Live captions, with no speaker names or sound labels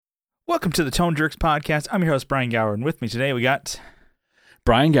Welcome to the Tone Jerks podcast. I'm your host, Brian Gower, and with me today we got...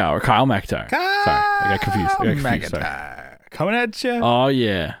 Brian Gower, Kyle McIntyre. Sorry, I got confused. Sorry. Coming at you. Oh,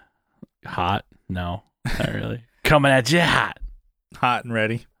 yeah. Hot? No, not really. Coming at you hot. Hot and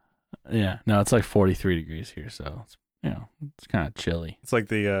ready. Yeah, no, it's like 43 degrees here, so it's, it's kind of chilly. It's like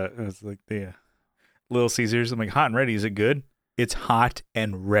the Little Caesars. I'm like, hot and ready. Is it good? It's hot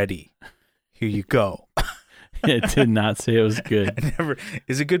and ready. Here you go. It did not say it was good.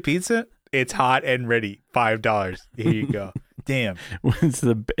 Is it good pizza? It's hot and ready. $5. Here you go. Damn. It's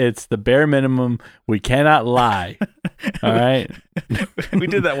the bare minimum. We cannot lie. All right. We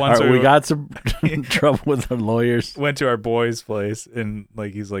did that once. We got some trouble with our lawyers. Went to our boy's place, and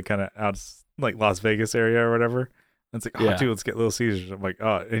like he's like kind of out like Las Vegas area or whatever. And it's like, dude, let's get Little Caesars. I'm like,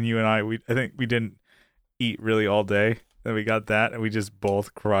 and you and I think we didn't eat really all day. Then we got that, and we just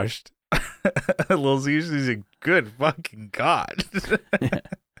both crushed Little Caesars. He's like, good fucking God. Yeah.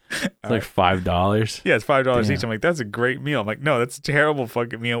 It's like $5. Yeah, it's $5 each. I'm like, that's a great meal. I'm like, no, that's a terrible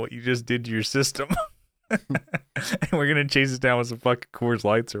fucking meal. What you just did to your system. And we're gonna chase it down with some fucking Coors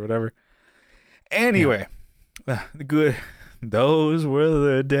Lights or whatever. Anyway, good. Those were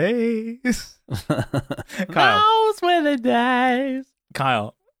the days. Kyle, Those were the days.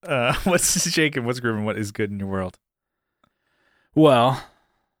 Kyle, what's shaking? What's grooving? What is good in your world? Well,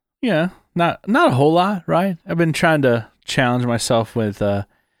 yeah, not a whole lot, right? I've been trying to challenge myself with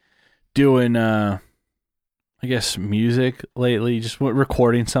doing I guess music lately, just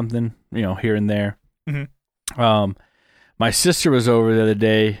recording something, here and there. Mm-hmm. My sister was over the other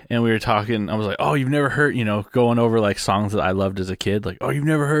day and we were talking. I was like, oh, you've never heard, going over like songs that I loved as a kid, like, oh, you've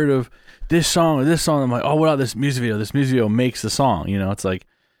never heard of this song or this song. I'm like, oh, what about this music video? This music video makes the song. It's like,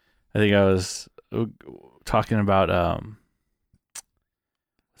 I think I was talking about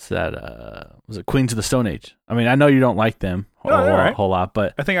was it Queens of the Stone Age? I mean, I know you don't like them a whole lot,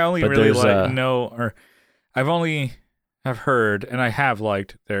 but I think I only really I've only have heard and I have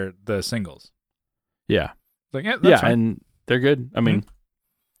liked the singles. Yeah. Like, that's fine. And they're good. I mean,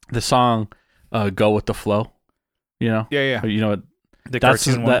 the song "Go with the Flow," Yeah. The that's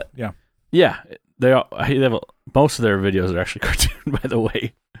cartoon one. Yeah. They have most of their videos are actually cartoon, by the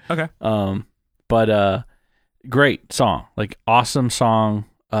way. Okay. But great song, like awesome song.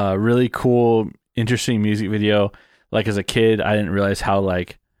 Really cool, interesting music video. Like as a kid, I didn't realize how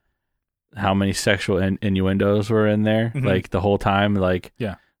many sexual innuendos were in there. Mm-hmm. Like the whole time, like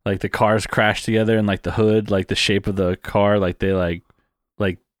the cars crash together and like the hood, like the shape of the car, like they like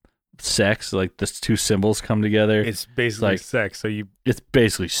sex, like the two symbols come together. It's basically sex. It's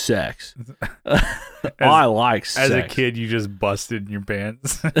basically sex. I like sex. As a kid, you just busted in your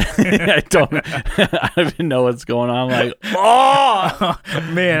pants. I don't even know what's going on. I'm like, oh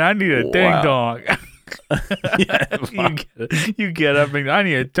man, I need a ding dong. You get up and I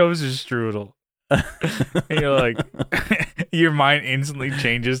need a toaster strudel. And you're like, your mind instantly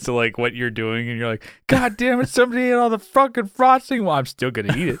changes to like what you're doing, and you're like, God damn it, somebody ate all the fucking frosting. Well, I'm still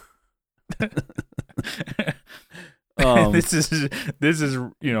gonna eat it. This is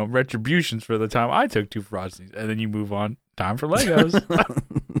retributions for the time I took 2 frosties, and then you move on. Time for Legos.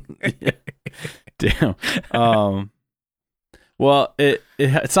 Damn. Well,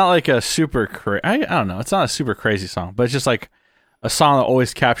 it's not like a super I don't know. It's not a super crazy song, but it's just like a song that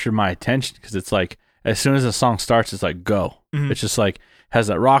always captured my attention because it's like as soon as the song starts, it's like go. Mm-hmm. It's just like has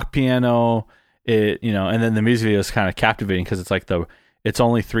that rock piano, and then the music video is kind of captivating because it's like it's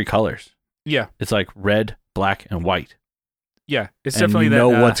only 3 colors. Yeah, it's like red, black, and white. Yeah, it's and definitely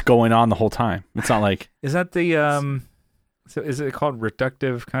what's going on the whole time. It's not like is that the So is it called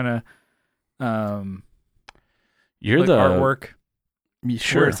reductive kind of you're like the artwork?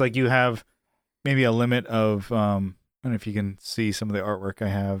 Sure, where it's like you have maybe a limit of I don't know if you can see some of the artwork I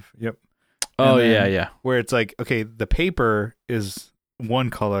have. Yep. Oh yeah. Where it's like, okay, the paper is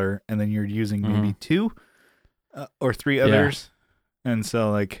one color, and then you're using maybe 2 or 3 others, and so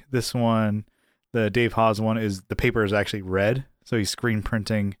like this one, the Dave Haas one, is the paper is actually red, so he's screen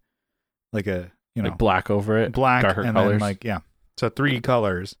printing like a like black over it, black, darker and colors. then so 3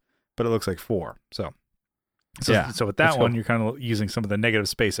 colors, but it looks like 4. So with that one, you're kind of using some of the negative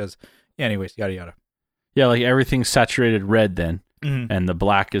space as, anyways, yada yada. Yeah, like everything's saturated red then, and the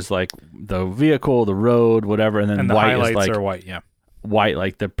black is like the vehicle, the road, whatever, and then the white highlights is like are white, white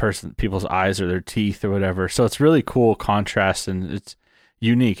like people's eyes or their teeth or whatever. So it's really cool contrast, and it's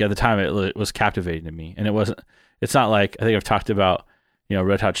unique. At the time, it was captivating to me, and it's not like I think I've talked about,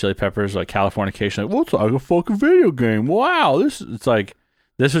 Red Hot Chili Peppers, like Californication. Like, what's like a fucking video game? Wow, this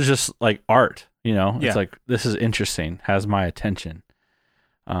was just like art. It's like, this is interesting, has my attention.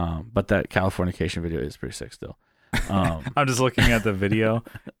 But that Californication video is pretty sick still. I'm just looking at the video.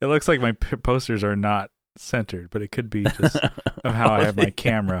 It looks like my posters are not centered, but it could be just of how I have my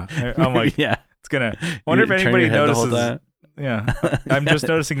camera. I'm like, yeah, it's gonna. I wonder if anybody notices. Yeah, I'm just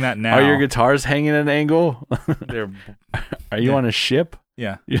noticing that now. Are your guitars hanging at an angle? Are you on a ship?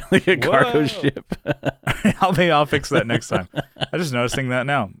 Yeah, you're like a cargo ship. I'll fix that next time. I'm just noticing that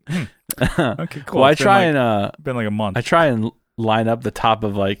now. Okay, cool. Well, I try and been like a month. I try and line up the top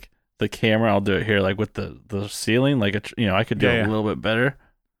of like the camera. I'll do it here, like with the ceiling. Like I could do it a little bit better,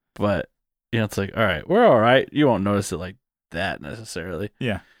 but it's like, all right, we're all right. You won't notice it like that necessarily.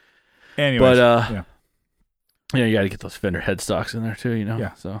 Yeah. Anyways, but you got to get those Fender headstocks in there too.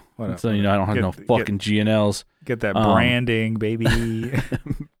 Yeah. So I don't have no fucking G&Ls. Get that branding, baby.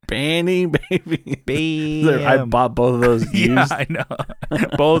 Branding, baby. I bought both of those used. Yeah, I know.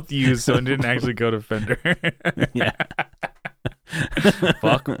 Both used, so it didn't actually go to Fender. Yeah.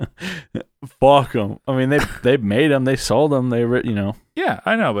 Fuck them. Fuck them. I mean, they made them. They sold them. Yeah,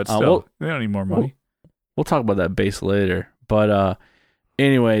 I know, but still, they don't need more money. We'll talk about that bass later. But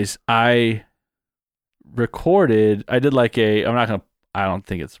anyways, I recorded. I did like I don't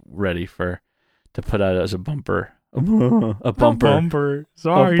think it's ready to put out as a bumper. A bumper.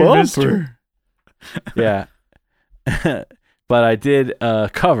 Sorry, mister. Yeah. But I did a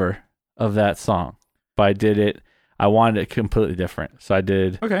cover of that song. But I wanted it completely different. So I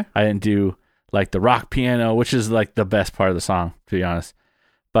didn't do like the rock piano, which is like the best part of the song, to be honest.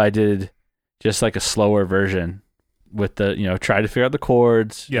 But I did just like a slower version with the, try to figure out the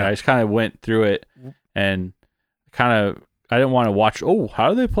chords. Yeah. I just kind of went through it and I didn't want to watch, how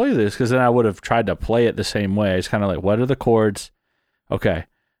do they play this? Because then I would have tried to play it the same way. I just kind of like, what are the chords? Okay,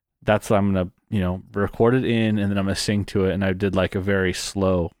 that's what I'm going to, record it in, and then I'm going to sing to it. And I did like a very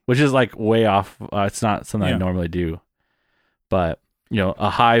slow, which is like way off. It's not something I normally do. But, a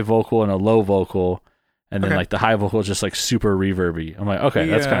high vocal and a low vocal, and then like the high vocal is just like super reverby. I'm like, okay,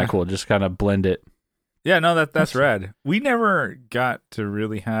 that's kind of cool. Just kind of blend it. Yeah, no, that's rad. We never got to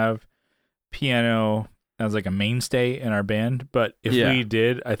really have piano as like a mainstay in our band, but if we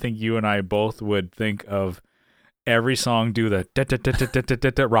did, I think you and I both would think of every song do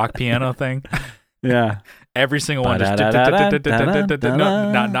the rock piano thing. Yeah, every single one. Just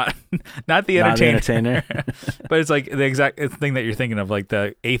not the entertainer, but it's like the exact thing that you're thinking of, like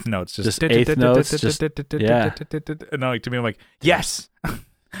the eighth notes, just eighth notes. And like to me, I'm like, yes,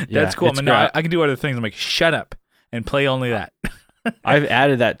 that's cool. I mean, no, I can do other things. I'm like, shut up and play only that. I've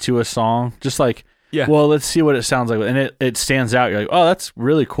added that to a song, just like. Yeah. Well, let's see what it sounds like. And it stands out. You're like, oh, that's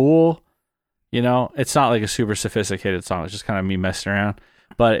really cool. It's not like a super sophisticated song. It's just kind of me messing around.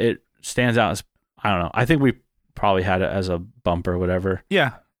 But it stands out as, I don't know. I think we probably had it as a bumper or whatever.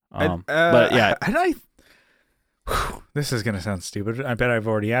 Yeah. But yeah. This is going to sound stupid. I bet I've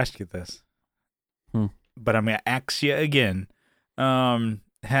already asked you this. But I'm going to ask you again.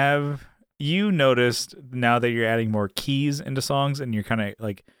 Have you noticed now that you're adding more keys into songs and you're kind of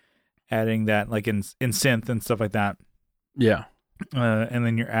like adding that like in synth and stuff like that. Yeah. And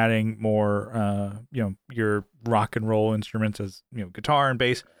then you're adding more, your rock and roll instruments as, guitar and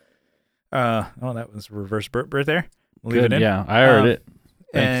bass. That was reverse burp right there. We'll leave it in. Yeah, I heard it.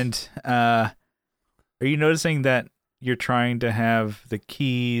 Thanks. And are you noticing that you're trying to have the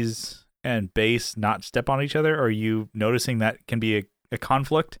keys and bass not step on each other? Or are you noticing that can be a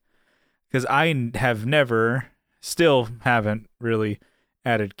conflict? Because I still haven't really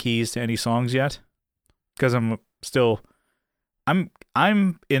added keys to any songs yet, because I'm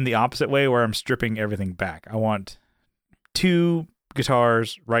in the opposite way where I'm stripping everything back. I want 2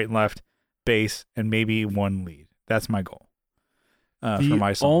 guitars, right and left, bass, and maybe 1 lead. That's my goal for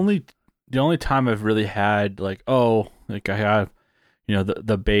my song. The only time I've really had like I have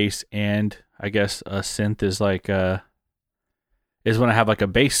the bass and I guess a synth is like is when I have like a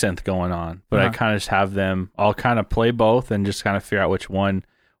bass synth going on, but I kind of just have them all kind of play both and just kind of figure out which one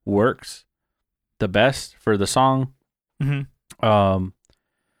works the best for the song. Mm-hmm.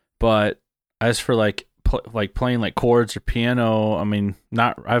 But as for like playing like chords or piano, I mean,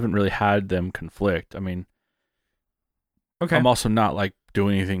 I haven't really had them conflict. I mean, okay. I'm also not like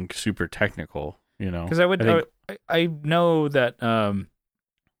doing anything super technical, because I know that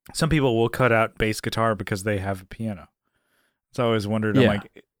some people will cut out bass guitar because they have a piano. So I always wondered, I'm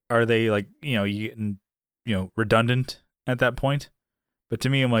like, are they like, you getting, redundant at that point? But to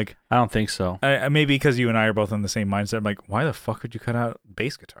me, I'm like, I don't think so. Maybe because you and I are both on the same mindset. I'm like, why the fuck would you cut out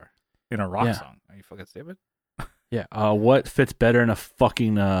bass guitar in a rock song? Are you fucking stupid? Yeah. What fits better in a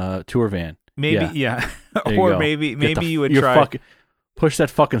fucking tour van? Maybe, yeah. Or maybe you would try. Push that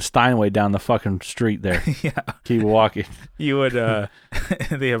fucking Steinway down the fucking street there. Yeah. Keep walking. You would,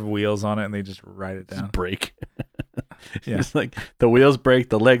 they have wheels on it and they just ride it down. Just brake. Yeah. It's like the wheels break,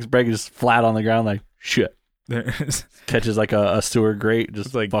 the legs break, just flat on the ground like shit. There's Catches like a sewer grate,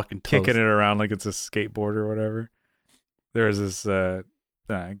 just like fucking kicking toast. it around like it's a skateboard or whatever. There was this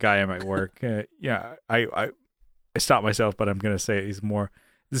guy at my work. I stopped myself, but I'm gonna say it. He's more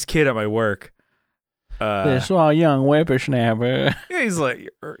this kid at my work. This young whippersnapper. Yeah, he's like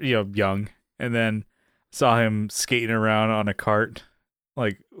young, and then saw him skating around on a cart,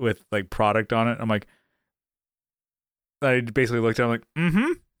 like with like product on it. I'm like, I basically looked at him like,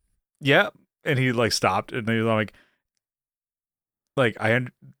 yeah, and he like stopped, and he was like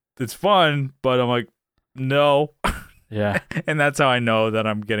it's fun, but I'm like, no. Yeah. And that's how I know that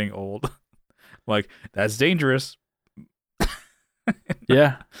I'm getting old. Like, that's dangerous.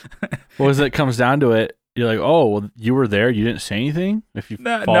 Yeah. Well, as it comes down to it, you're like, oh, well, you were there. You didn't say anything. If you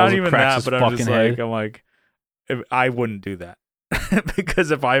Not even that, but I'm just head. like, I wouldn't do that.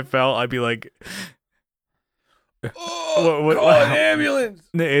 Because if I fell, I'd be like, call an ambulance.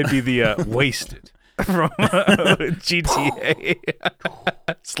 It'd be the wasted from GTA.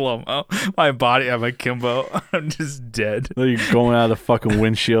 Slow-mo. My body, I'm a Kimbo. I'm just dead. You're going out of the fucking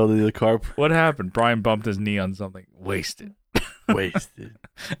windshield of the car. What happened? Brian bumped his knee on something. Wasted.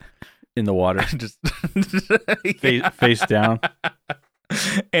 In the water. Just face down.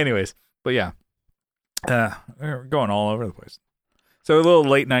 Anyways, but yeah. We're going all over the place. So a little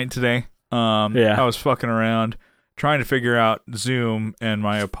late night today. I was fucking around trying to figure out Zoom and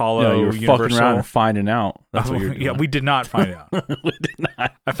my Apollo you were Universal. fucking around and finding out. That's what you're doing. Yeah, we did not find out. We did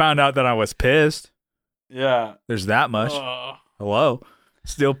not. I found out that I was pissed. Yeah. There's that much. Hello.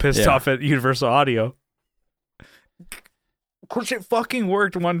 Still pissed off at Universal Audio. Of course, it fucking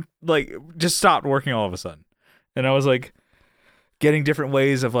worked just stopped working all of a sudden. And I was like getting different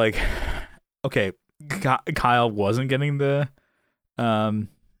ways of like, okay, Kyle wasn't getting the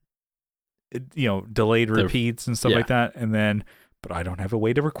delayed repeats and stuff like that, and then but I don't have a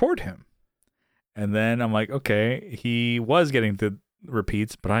way to record him, and then I'm like, okay, he was getting the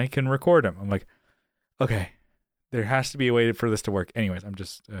repeats, but I can record him. I'm like, okay, there has to be a way for this to work. Anyways, I'm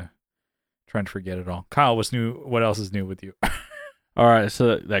just trying to forget it all. Kyle, what's new? What else is new with you? All right,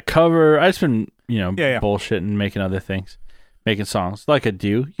 so that cover, I just been bullshitting, making other things, making songs like I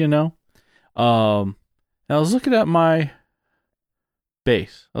do, and I was looking at my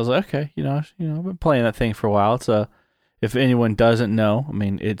bass. I was like, okay, I've been playing that thing for a while. It's if anyone doesn't know, I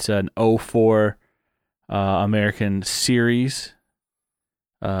mean, it's an 04 American series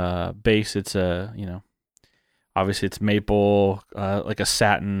bass. It's obviously it's maple, like a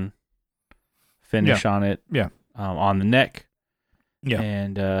satin finish on it. Yeah. On the neck. Yeah.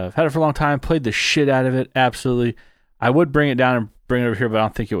 And I've had it for a long time. Played the shit out of it. Absolutely. I would bring it down and bring it over here, but I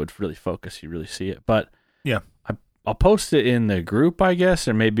don't think it would really focus. You really see it, but yeah. I'll post it in the group, I guess,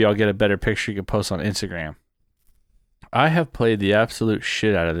 or maybe I'll get a better picture you can post on Instagram. I have played the absolute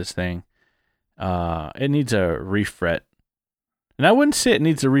shit out of this thing. It needs a refret. And I wouldn't say it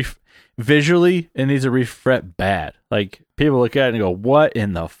needs a visually, it needs a refret bad. Like, people look at it and go, what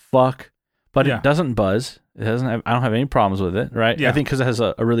in the fuck? But it doesn't buzz. It doesn't have, I don't have any problems with it, right? Yeah. I think because it has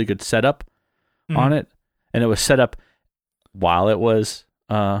a really good setup on it. And it was set up while it was,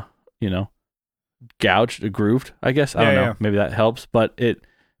 gouged, grooved, I guess. I don't know. Yeah. Maybe that helps, but it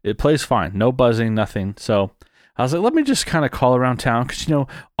plays fine. No buzzing, nothing. So I was like, let me just kind of call around town because,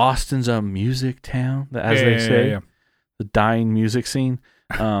 Austin's a music town, as they say. The dying music scene.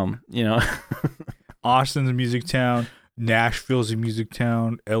 Austin's a music town. Nashville's a music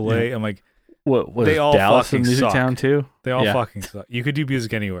town. LA. Yeah. I'm like, what they all Dallas fucking a music suck. Town too? They all fucking suck. You could do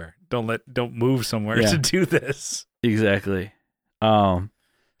music anywhere. Don't move somewhere to do this. Exactly.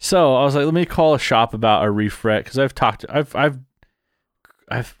 So I was like, let me call a shop about a refret because I've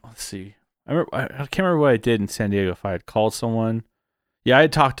let's see. I can't remember what I did in San Diego. If I had called someone, I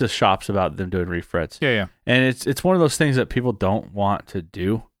had talked to shops about them doing refrets. Yeah. And it's one of those things that people don't want to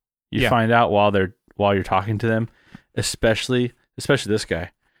do. You find out while you're talking to them, especially this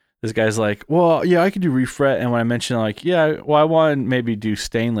guy. This guy's like, well, I could do refret, and when I mentioned I want to maybe do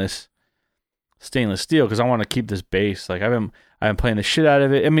stainless steel because I want to keep this bass. Like I've been playing the shit out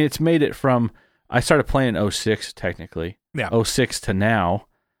of it. I mean, it's made it from I started playing in 06 technically. Yeah. 06 to now,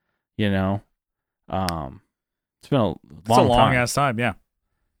 it's been a long ass time, yeah.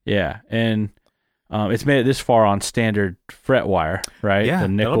 Yeah, and it's made it this far on standard fret wire, right? Yeah, the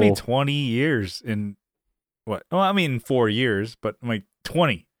nickel. That'll be 20 years in what? Well, I mean 4 years, but I'm like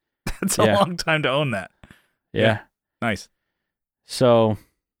 20. That's a long time to own that. Yeah. Nice. So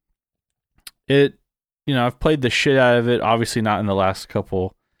I've played the shit out of it. Obviously not in the last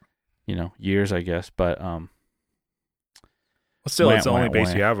couple, years, I guess, but well, still, it's the only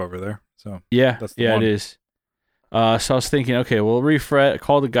bass you have over there. So yeah, it is. So I was thinking, okay, well, refret. I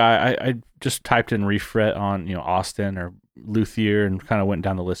called the guy. I just typed in refret on Austin or Luthier and kind of went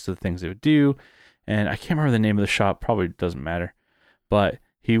down the list of the things they would do. And I can't remember the name of the shop. Probably doesn't matter. But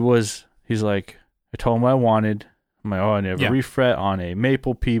he's like, I told him what I wanted. I'm like, oh, I never refret on a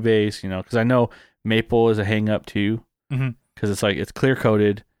maple P base, because I know maple is a hang up too. Because it's like it's clear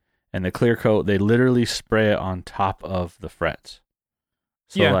coated, and the clear coat they literally spray it on top of the frets.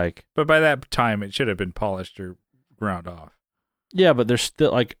 So but by that time it should have been polished or ground off. Yeah, but there's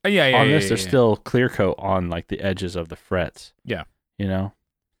still like there's still clear coat on like the edges of the frets. Yeah,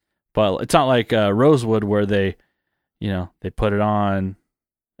 but it's not like rosewood where they put it on,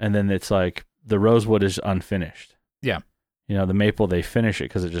 and then it's like the rosewood is unfinished. Yeah, the maple they finish it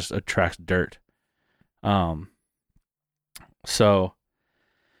because it just attracts dirt. So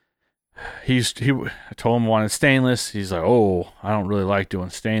I told him I wanted stainless. He's like, oh, I don't really like doing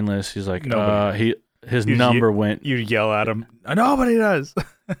stainless. He's like, his number went. You yell at him. Nobody does.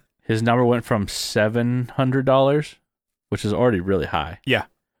 His number went from $700, which is already really high. Yeah,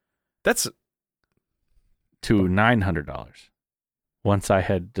 that's to $900. Once I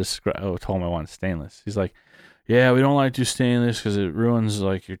had told him I wanted stainless, he's like, yeah, we don't like to do stainless because it ruins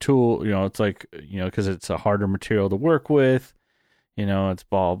like your tool. It's like because it's a harder material to work with. It's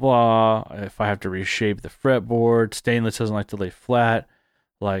blah blah. If I have to reshape the fretboard, stainless doesn't like to lay flat.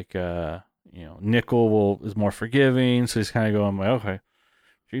 Like nickel is more forgiving. So he's kind of going like, okay,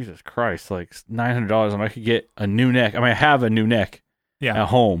 Jesus Christ, like $900. I could get a new neck. I have a new neck at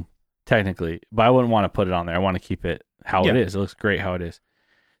home technically, but I wouldn't want to put it on there. I want to keep it how it is. It looks great how it is.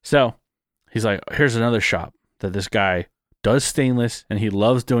 So he's like, here's another shop that this guy does stainless and he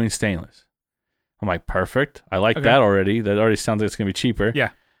loves doing stainless. I'm like, perfect. I like that already. That already sounds like it's gonna be cheaper. Yeah.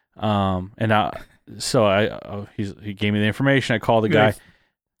 He gave me the information. I called the guy.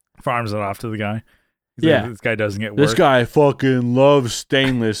 Farms it off to the guy. He's like, this guy doesn't get work. This guy fucking loves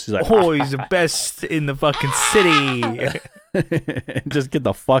stainless. He's like, he's the best in the fucking city. Just get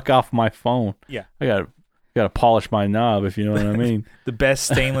the fuck off my phone. Yeah. I gotta polish my knob, if you know what I mean. The best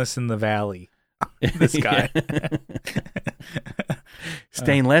stainless in the valley. This guy.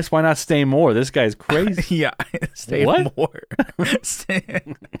 Stain less? Why not stain more? This guy's crazy. Yeah. Stain more.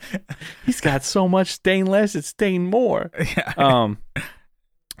 He's got so much stain less, it's stain more. Yeah.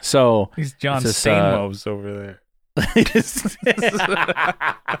 So he's John Stamos over there.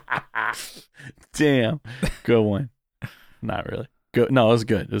 Damn. Good one. Not really. Good. No, it was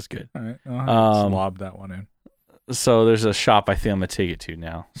good. It was good. All right. I'll slob that one in. So there's a shop I think I'm gonna take it to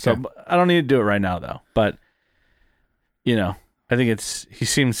now. So I don't need to do it right now though. But I think he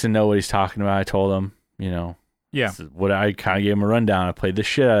seems to know what he's talking about. I told him, what I kind of gave him a rundown. I played the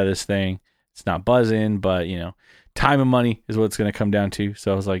shit out of this thing. It's not buzzing, but time and money is what it's gonna come down to.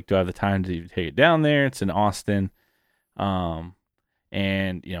 So I was like, do I have the time to take it down there? It's in Austin, and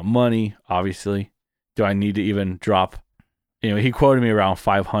money obviously. Do I need to even drop? He quoted me around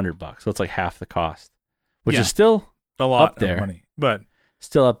 $500, so it's like half the cost. Which is still a lot up there, of money, but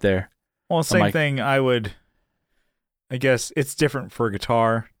still up there. Well, same thing. I guess it's different for a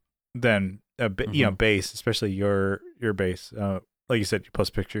guitar than a bass, especially your bass. Like you said, you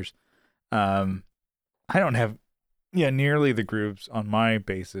post pictures. I don't have nearly the grooves on my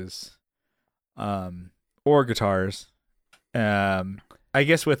basses, or guitars. I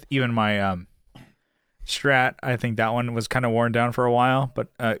guess with even my Strat, I think that one was kind of worn down for a while, but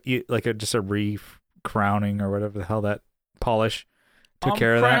just a crowning or whatever the hell that polish took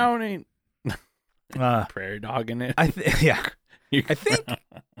care of that. Crowning. Prairie dog in it. I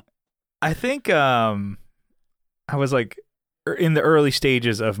think I was like in the early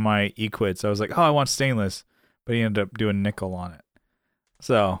stages of my Equids. I was like, I want stainless, but he ended up doing nickel on it.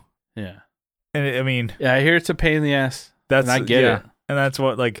 So yeah, and I hear it's a pain in the ass. I get it, and that's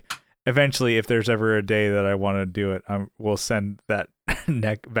what eventually, if there's ever a day that I want to do it, we'll send that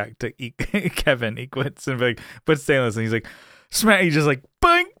neck back to Kevin Equids and be like, put stainless. And he's like, smack. He just like,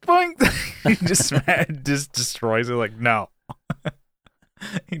 boink, boink. He just destroys it. Like, no.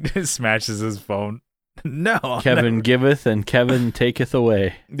 He just smashes his phone. No. Kevin giveth and Kevin taketh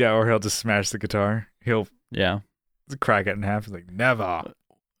away. Yeah, or he'll just smash the guitar. He'll crack it in half. He's like, never.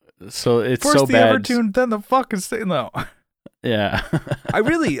 So it's first so the bad. Evertune, then the fucking stainless. Yeah. I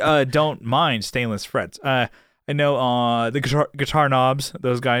really don't mind stainless frets. I know the guitar knobs,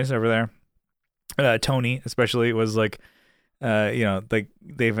 those guys over there. Tony especially was like like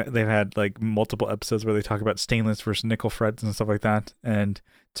they've had like multiple episodes where they talk about stainless versus nickel frets and stuff like that. And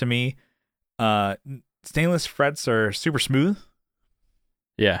to me, stainless frets are super smooth.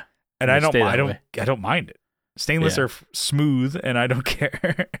 Yeah. And I don't mind it. Stainless are smooth and I don't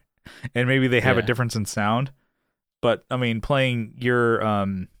care. And maybe they have a difference in sound. But I mean, playing your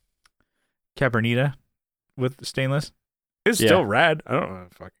Cabernita with stainless is still rad. I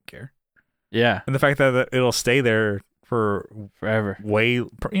don't fucking care. Yeah, and the fact that it'll stay there for forever,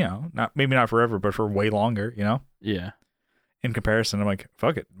 not forever, but for way longer. Yeah. In comparison, I'm like,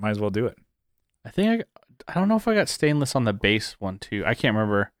 fuck it, might as well do it. I don't know if I got stainless on the base one too. I can't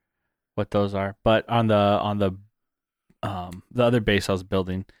remember what those are, but on the other base I was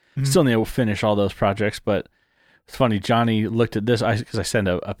building, still need to finish all those projects. But it's funny, Johnny looked at this because I sent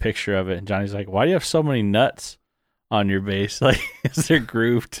a picture of it, and Johnny's like, "Why do you have so many nuts on your base? Like, they're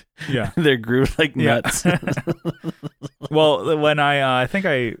grooved? Yeah, they're grooved like nuts." Well, when I think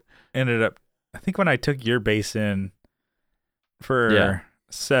when I took your base in for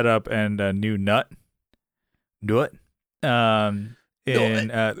setup and a new nut, in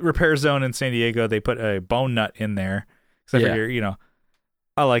Repair Zone in San Diego, they put a bone nut in there. Because I figure,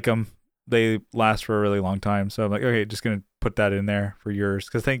 I like them. They last for a really long time. So I'm like, okay, just going to put that in there for yours.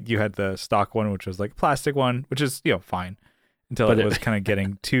 Because I think you had the stock one, which was like a plastic one, which is, fine. Until it was kind of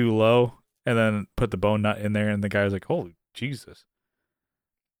getting too low. And then put the bone nut in there. And the guy was like, holy Jesus.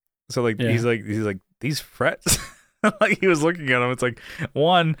 So like, he's like, these frets. Like he was looking at them. It's like,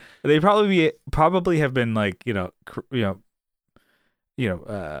 one, they probably have been like, was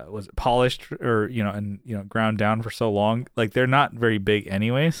it polished or and ground down for so long, like they're not very big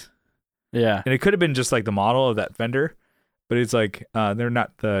anyways. Yeah, and it could have been just like the model of that Fender, but it's like they're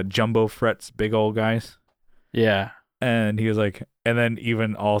not the jumbo frets, big old guys. Yeah, and he was like, and then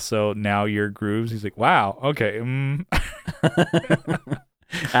even also now your grooves. He's like, wow, okay.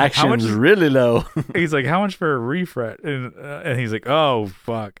 Action's really low. He's like, how much for a refret? And he's like, oh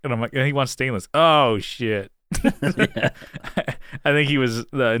fuck. And I'm like, and he wants stainless. Oh shit. I think he was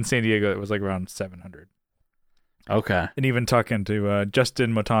in San Diego. It was like around 700. Okay. And even talking to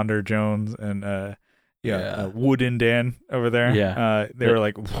Justin Motonder Jones and Wooden Dan over there. Yeah. They were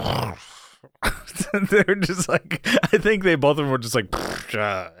like, they're just like, I think they both of them were just like,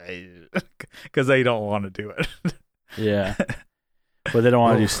 because they don't want to do it. Yeah. But they don't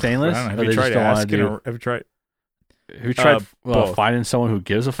want to do stainless? Have you tried finding someone who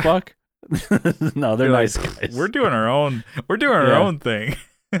gives a fuck? No, they're nice guys. We're doing our own thing.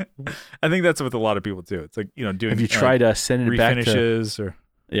 I think that's what a lot of people do. It's like, doing. Have you tried sending it back to refinishes or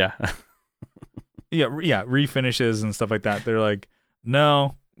yeah, refinishes and stuff like that? They're like,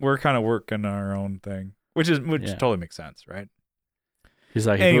 no, we're kind of working our own thing, which totally makes sense, right? He's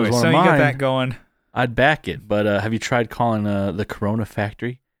like, anyway, if it was so one you of got mine, that going. I'd back it, but have you tried calling the Corona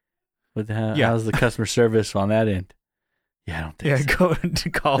factory? How's the customer service on that end? Yeah, I don't think so.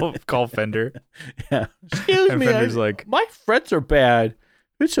 Go to call Fender. Yeah, excuse me. Fender's like, my frets are bad.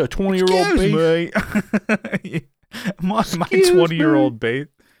 It's a 20-year-old base. my 20-year-old base.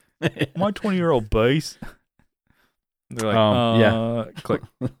 My 20-year-old base. They're like, click.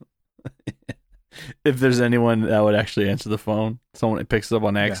 If there's anyone that would actually answer the phone, someone that picks it up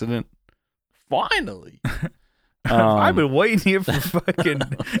on accident. Finally. I've been waiting here for fucking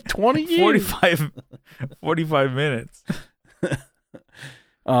 20 years. 45 minutes.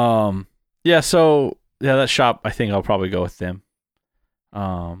 That shop, I think I'll probably go with them.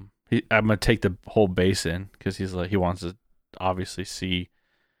 I'm gonna take the whole base in because he wants to obviously see.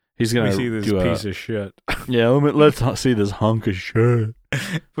 He's gonna see this piece of shit. Yeah, let's see this hunk of shit.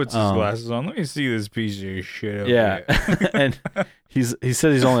 Puts his glasses on. Let me see this piece of shit. Yeah, and he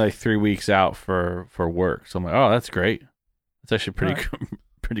said he's only like 3 weeks out for work. So I'm like, oh, that's great. It's actually pretty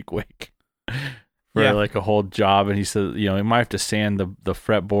quick for like a whole job. And he said, he might have to sand the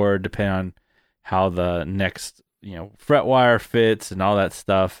fretboard depending on how the next fret wire fits and all that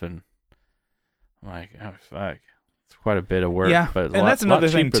stuff. And I'm like, oh fuck, it's quite a bit of work. Yeah, but and that's another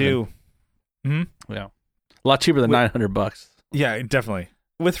thing too. Yeah, a lot cheaper than $900. Yeah, definitely.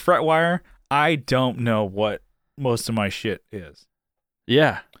 With fret wire, I don't know what most of my shit is.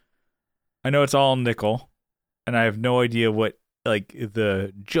 Yeah. I know it's all nickel, and I have no idea what, like,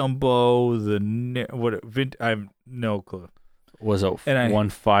 the jumbo, I have no clue. Was it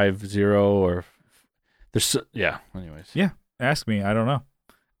 150 or... There's anyways. Yeah, ask me. I don't know.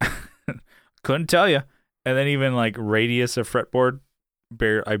 Couldn't tell you. And then even, like, radius of fretboard,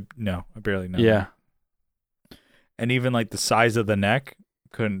 I barely know. Yeah. And even like the size of the neck,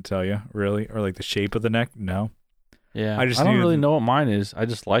 couldn't tell you really, or like the shape of the neck. No. Yeah, I don't really know what mine is. I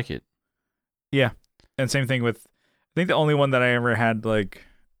just like it. Yeah, and same thing with. I think the only one that I ever had like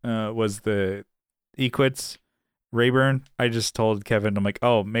was the Equits Rayburn. I just told Kevin, I'm like,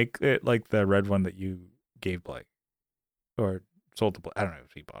 oh, make it like the red one that you gave Blake, or sold to Blake. I don't know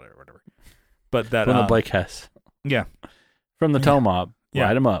if he bought it or whatever. But that from the Blake Hess. Yeah. From the Toe Mob. Yeah.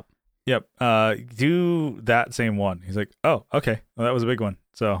 Light him up. Yep. Do that same one. He's like, oh, okay. Well, that was a big one.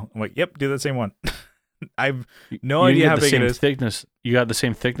 So I'm like, yep, do that same one. I've no idea how big it is. Thickness. You got the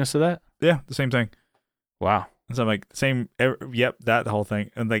same thickness of that? Yeah, the same thing. Wow. And so I'm like, yep, that whole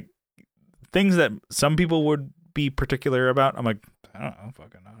thing. And like things that some people would be particular about, I'm like, I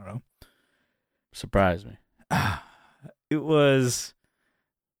don't know. Surprised me. It was,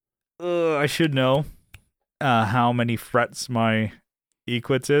 I should know how many frets my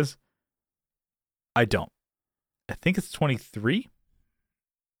Equitz is. I don't. I think it's 23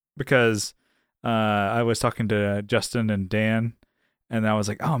 because I was talking to Justin and Dan, and I was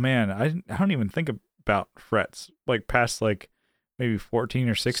like, oh man, I don't even think about frets like past like maybe 14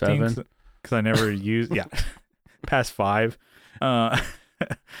 or 16 because I never used past 5.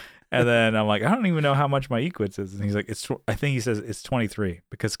 And then I'm like, I don't even know how much my Equitz is. And he's like, I think he says it's 23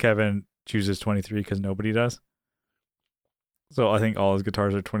 because Kevin chooses 23 because nobody does. So I think all his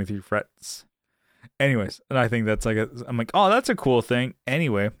guitars are 23 frets. Anyways, and I think that's like I'm like, oh, that's a cool thing.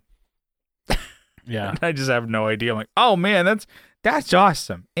 Anyway, yeah, I just have no idea. I'm like, oh man, that's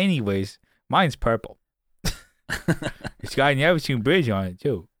awesome. Anyways, mine's purple. It's got an Everton bridge on it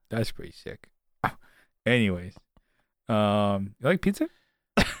too. That's pretty sick. Anyways, you like pizza?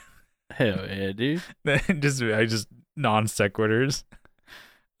 Hell yeah, dude. I just non sequiturs.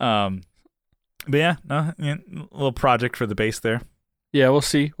 But yeah, a little project for the bass there. Yeah, we'll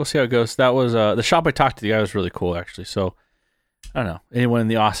see. We'll see how it goes. That was the shop I talked to. The guy was really cool, actually. So I don't know anyone in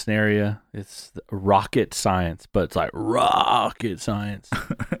the Austin area. It's rocket science, but it's like rocket science.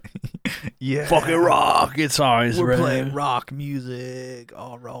 Yeah, fucking rocket science. We're playing rock music.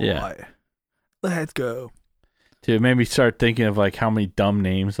 All right, yeah. Let's go. Dude, it made me start thinking of like how many dumb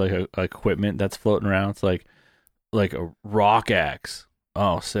names like equipment that's floating around. It's like a rock axe.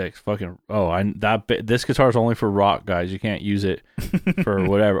 Oh, 6. Fucking this guitar is only for rock, guys. You can't use it for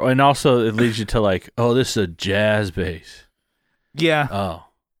whatever. And also it leads you to like, oh, this is a jazz bass. Yeah. Oh.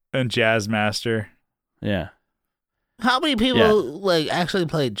 And Jazz Master. Yeah. How many people like actually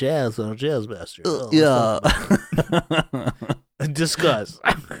play jazz on a Jazz Master? Yeah. Discuss.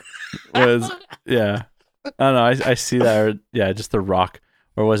 Yeah. I don't know. I see that. Or, yeah, just the rock.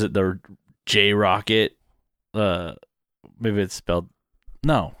 Or was it the J Rocket? Maybe it's spelled.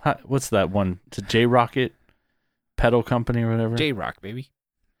 No. What's that one? It's a J Rocket pedal company or whatever. J Rock, baby.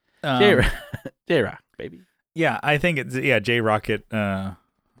 J Rock, baby. Yeah, I think it's J Rocket. Pedals.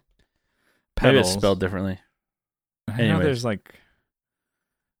 Maybe it's spelled differently. I know there's like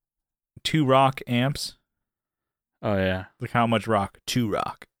 2 rock amps. Oh yeah. Like how much rock? 2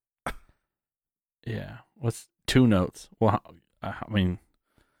 rock. Yeah. What's 2 notes? Well, I mean,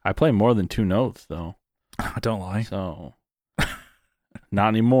 I play more than 2 notes though. Don't lie. So, not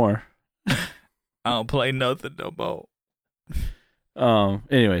anymore. I don't play nothing no more.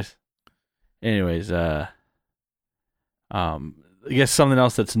 Anyways, I guess something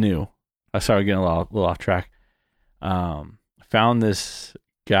else that's new. I started getting a little off track. Found this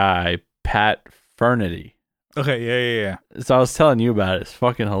guy, Pat Fernity. Okay, yeah. So I was telling you about it. It's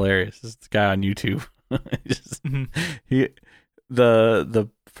fucking hilarious. This guy on YouTube. The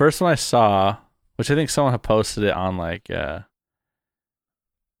first one I saw, which I think someone had posted it on like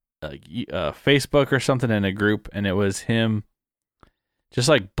Facebook or something in a group, and it was him just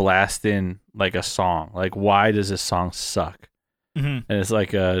like blasting like a song. Like, why does this song suck? And it's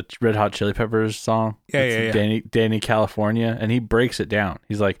like a Red Hot Chili Peppers song. Yeah. Danny California, and he breaks it down.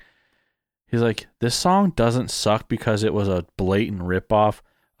 He's like, this song doesn't suck because it was a blatant ripoff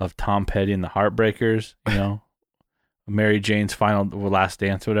of Tom Petty and the Heartbreakers, you know, Mary Jane's Last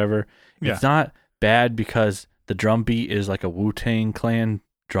Dance, whatever. Yeah. It's not bad because the drum beat is like a Wu-Tang Clan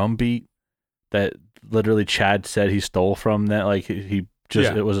drum beat that literally Chad said he stole from that. Like it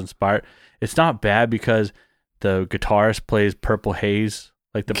was inspired. It's not bad because the guitarist plays Purple Haze,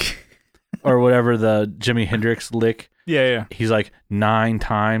 like or whatever the Jimi Hendrix lick. Yeah. He's like 9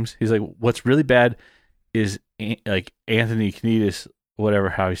 times. He's like, what's really bad is like Anthony Kiedis, whatever,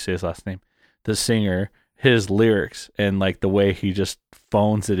 how you say his last name, the singer, his lyrics and like the way he just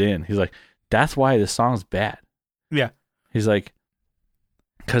phones it in. He's like, that's why this song's bad. Yeah. He's like,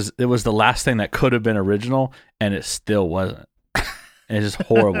 because it was the last thing that could have been original and it still wasn't. And it's just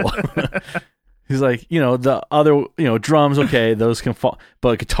horrible. He's like, the other, drums, okay, those can fall,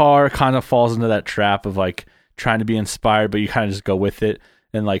 but guitar kind of falls into that trap of like trying to be inspired, but you kind of just go with it.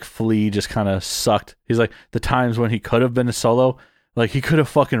 And like Flea just kind of sucked. He's like, the times when he could have been a solo, like he could have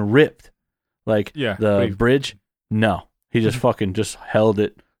fucking ripped like the bridge. No, he just fucking just held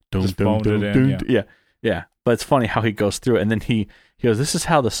it. Just phoned it in. Yeah. But it's funny how he goes through it. And then he goes, this is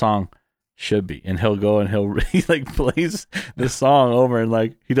how the song should be. And he'll go and he like plays the song over and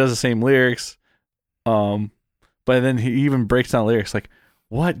like he does the same lyrics. But then he even breaks down lyrics like,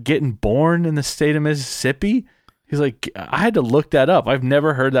 what, getting born in the state of Mississippi? He's like, I had to look that up. I've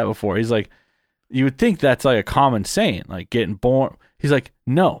never heard that before. He's like, you would think that's like a common saying, like getting born. He's like,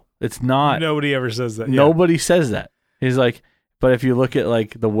 no, it's not. Nobody ever says that. Nobody says that. He's like, but if you look at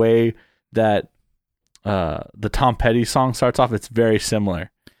like the way that the Tom Petty song starts off, it's very similar.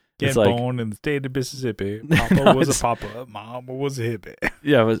 Getting born in the state of Mississippi. Papa was a papa. Mama was a hippie.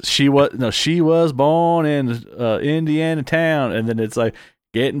 Yeah, but she was born in Indiana town, and then it's like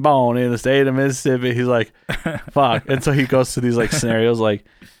getting born in the state of Mississippi. He's like, fuck. And so he goes to these like scenarios, like,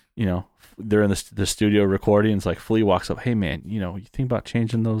 you know, they're in the studio recording. It's like Flea walks up, hey man, you know, you think about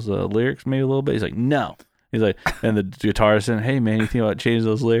changing those lyrics maybe a little bit? He's like, no. He's like, and the guitarist in, hey man, you think about changing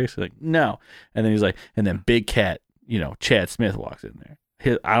those lyrics? He's like, no. And then he's like, and then Big Cat, you know, Chad Smith walks in there.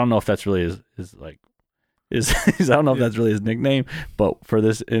 I don't know if that's really his I don't know if that's really his nickname, but for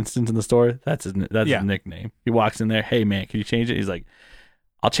this instance in the story, that's his nickname. He walks in there, hey man, can you change it? He's like,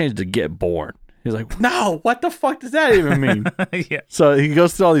 I'll change it to Get Born. He's like, no, what the fuck does that even mean? Yeah. So he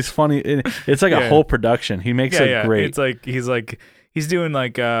goes through all these funny. It's like a whole production. He makes it great. It's like he's doing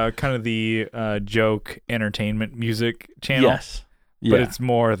like kind of the joke entertainment music channel. Yes. Yeah. But it's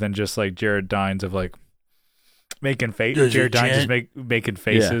more than just like Jared Dines of like making faces. Jared Dines is making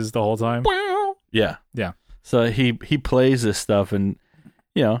faces the whole time. Yeah. Yeah. So he plays this stuff, and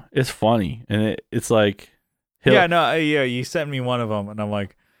you know it's funny, and it's like you sent me one of them, and I'm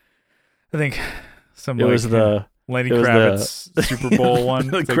like, I think it was the Lenny Kravitz Super Bowl one.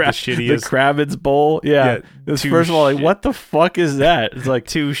 The, it's like the shittiest. The Kravitz Bowl. Yeah. First of all, like, what the fuck is that? It's like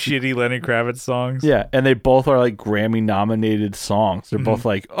two shitty Lenny Kravitz songs. Yeah. And they both are like Grammy nominated songs. They're both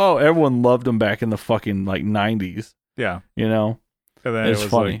like, oh, everyone loved them back in the fucking like 90s. Yeah. You know? And then it's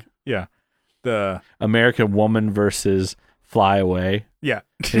funny. Like, yeah. The American Woman versus Fly Away. Yeah.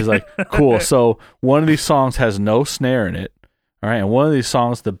 He's like, cool. So one of these songs has no snare in it. All right, and one of these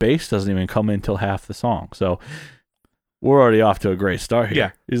songs, the bass doesn't even come in until half the song. So we're already off to a great start here.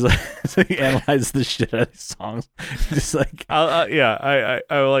 Yeah. He's like, so he analyzes the shit out of these songs. Just like, I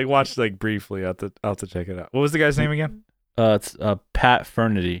like watched like briefly. I'll have to check it out. What was the guy's name again? It's Pat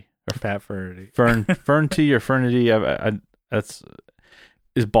Fernity. Or Pat Fernity. Fernity or Fernity. That's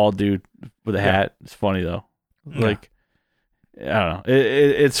his bald dude with a hat. It's funny though. Like, I don't know.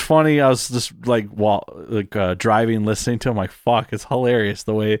 It's funny. I was just like driving, listening to him. Like, fuck, it's hilarious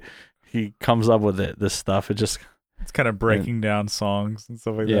the way he comes up with this stuff. It's kind of breaking down songs and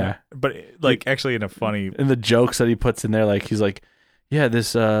stuff like that. But like actually in a funny, and the jokes that he puts in there, like he's like, yeah,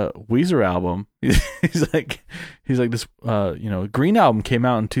 this Weezer album. he's like this Green Album came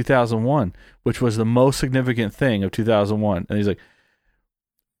out in 2001, which was the most significant thing of 2001, and he's like,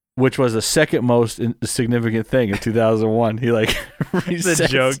 which was the second most significant thing of 2001. He like the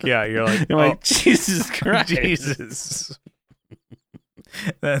joke, yeah. You're like, Jesus Christ, Jesus.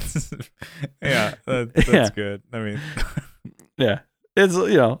 That's good. I mean, yeah, it's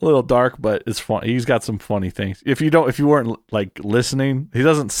a little dark, but it's fun. He's got some funny things. If you weren't like listening, he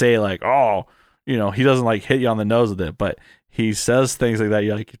doesn't say like, oh, he doesn't like hit you on the nose with it, but he says things like that.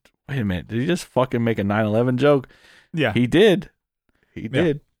 You're like, wait a minute, did he just fucking make a 9/11 joke? Yeah, he did. He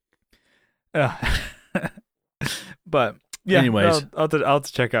did. But yeah, anyways, I'll have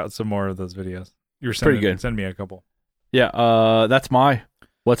to check out some more of those videos. You're pretty good. Send me a couple. Yeah, that's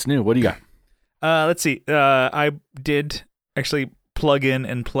what's new. What do you got? Let's see. I did actually plug in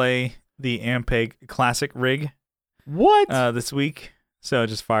and play the Ampeg Classic rig. What? This week. So I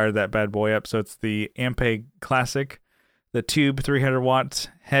just fired that bad boy up. So it's the Ampeg Classic, the Tube 300 watt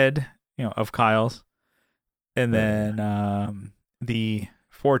head, of Kyle's, and then the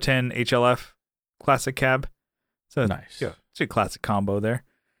 410 HLF Classic cab. So nice. Yeah, it's a classic combo there.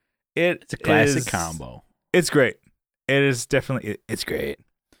 It's a classic combo. It's great. It is definitely. It's great.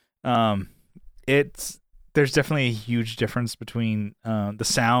 There's definitely a huge difference between the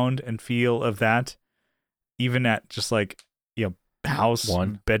sound and feel of that, even at just like house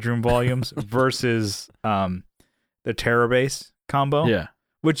bedroom volumes versus the TerraBass combo. Yeah,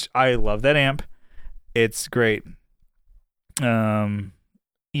 which I love that amp. It's great.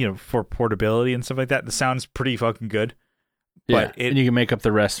 For portability and stuff like that, the sound's pretty fucking good. But and you can make up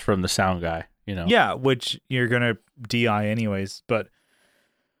the rest from the sound guy. Yeah, which you're gonna DI anyways, but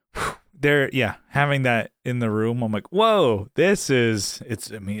having that in the room, I'm like, whoa, it's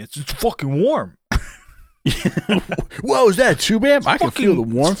fucking warm. Whoa, is that a tube amp? I can feel the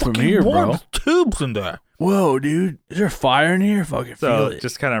warmth from here, bro. Tubes in there. Whoa, dude, is there fire in here? Fucking feel it.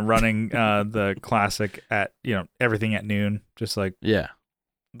 Just kind of running the Classic at everything at noon, just like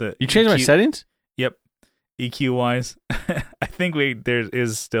You changed my settings? Yep. EQ wise, I think there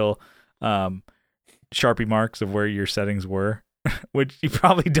is still Sharpie marks of where your settings were, which you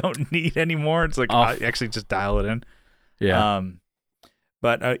probably don't need anymore. It's like I actually just dial it in. Yeah.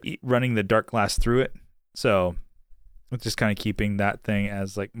 But running the dark glass through it, so it's just kind of keeping that thing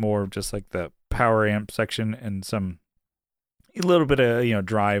as like more of just like the power amp section and a little bit of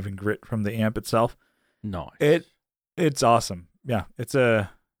drive and grit from the amp itself. Nice. It's awesome. Yeah, it's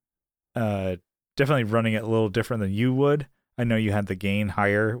definitely running it a little different than you would. I know you had the gain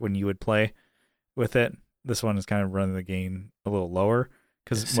higher when you would play with it. This one is kind of running the gain a little lower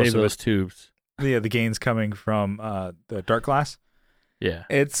because save those tubes. Yeah, the gain's coming from the dark glass. Yeah,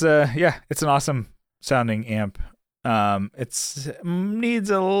 it's an awesome sounding amp. It's needs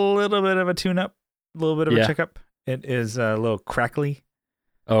a little bit of a tune up, a little bit of a checkup. It is a little crackly.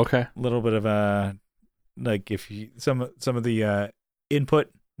 Oh, okay. A little bit of a if you some of the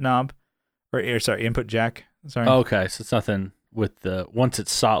input knob input jack. Sorry. Oh, okay, so it's nothing with the once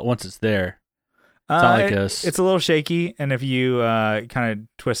it's there. It's not like it's a little shaky, and if you kind of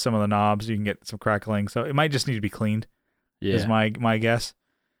twist some of the knobs, you can get some crackling. So it might just need to be cleaned. Yeah, is my guess.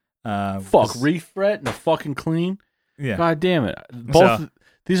 Refret and a fucking clean. Yeah. God damn it!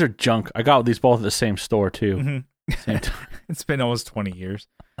 These are junk. I got these both at the same store too. Mm-hmm. Same time. It's been almost 20 years.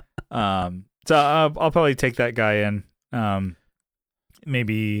 So I'll probably take that guy in.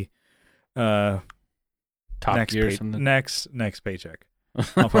 Maybe Top next Gear or something. Next paycheck.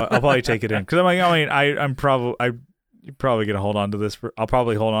 I'll probably take it in because I'm you're probably gonna hold on to this I'll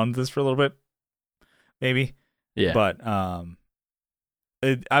probably hold on to this for a little bit, maybe. Yeah. But I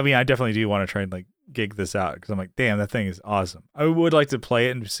definitely do want to try and like gig this out because I'm like, damn, that thing is awesome. I would like to play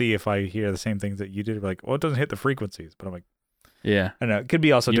it and see if I hear the same things that you did. Like, well, it doesn't hit the frequencies, but I'm like, yeah, I know it could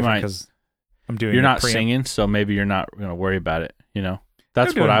be also different because I'm doing. You're not singing, so maybe you're not gonna worry about it.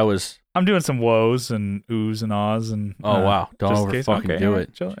 That's what I was. I'm doing some woes and oohs and ahs and. Oh wow! Don't over fucking do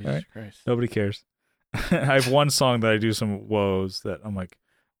it. Chill. Right. Nobody cares. I have one song that I do some woes that I'm like,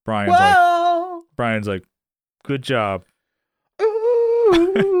 Brian's like, good job.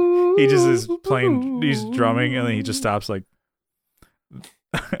 He just is playing. He's drumming and then he just stops like,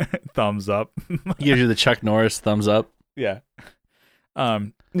 thumbs up. He gives you the Chuck Norris thumbs up. Yeah.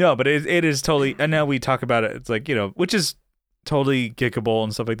 No, but it is totally. And now we talk about it. It's like which is totally giggable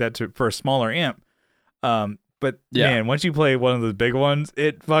and stuff like that for a smaller amp. But man, once you play one of the big ones,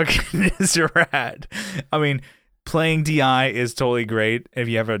 it fucking is rad. I mean, playing DI is totally great. If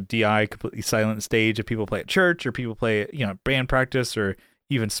you have a DI completely silent stage, if people play at church or people play band practice or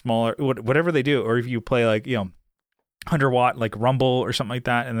even smaller, whatever they do, or if you play like 100-watt like Rumble or something like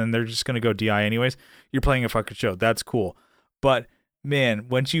that, and then they're just gonna go DI anyways, you're playing a fucking show. That's cool. But man,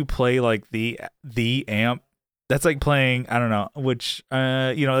 once you play like the amp, that's like playing, I don't know, which,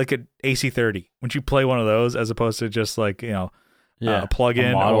 like an AC30. Once you play one of those as opposed to just like, a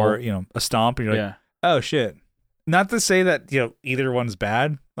plug-in or, a stomp, and you're like, oh shit. Not to say that, either one's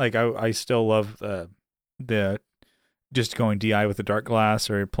bad. Like I still love the just going DI with the dark glass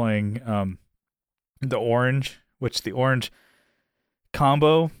or playing the orange, which the orange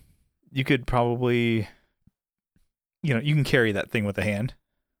combo, you could probably, you can carry that thing with a hand.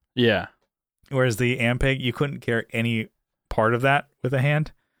 Yeah. Whereas the Ampeg, you couldn't carry any part of that with a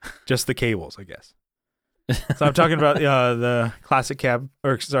hand, just the cables, I guess. So I'm talking about the classic cab,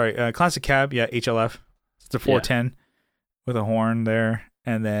 classic cab, HLF. It's a 410 with a horn there,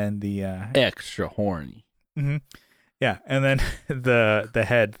 and then the extra horny. Mm-hmm. Yeah, and then the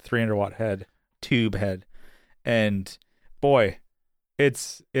head, 300-watt head, tube head, and boy, it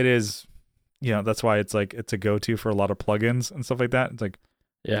is, that's why it's like it's a go-to for a lot of plugins and stuff like that. It's like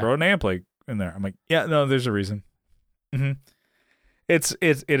throw an amp like in there. I'm like, yeah, no, there's a reason. Mm-hmm.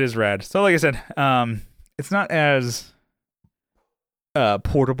 It is rad. So like I said, it's not as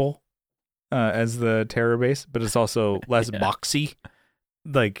portable as the Terror Bass, but it's also less boxy.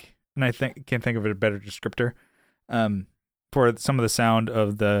 Like, and I can't think of a better descriptor. For some of the sound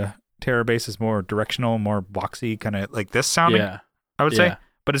of the Terror Bass is more directional, more boxy, kind of like this sounding. Yeah. I would say,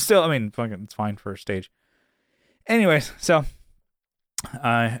 but it's still, fucking, it's fine for a stage. Anyways, so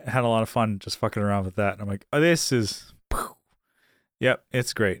I had a lot of fun just fucking around with that. And I'm like, oh, this is, yep,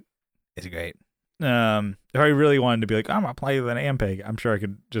 it's great. It's great. If I really wanted to be like, I'm gonna play with an Ampeg, I'm sure I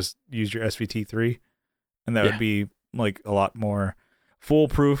could just use your SVT3, and that would be like a lot more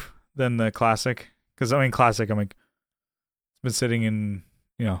foolproof than the classic. Because classic, I'm like, it's been sitting in,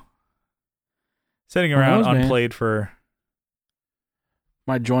 sitting around unplayed for.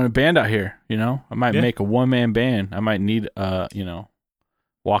 Might join a band out here, I might make a one-man band. I might need,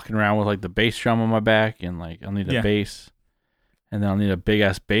 walking around with like the bass drum on my back, and like I'll need a bass, and then I'll need a big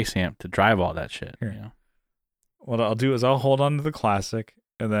ass bass amp to drive all that shit. Here. You know? What I'll do is I'll hold on to the classic,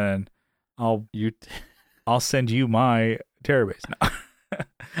 and then I'll send you my Terabase. No.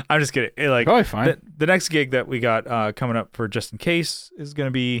 I'm just kidding. Probably fine. The next gig that we got coming up for Just In Case is going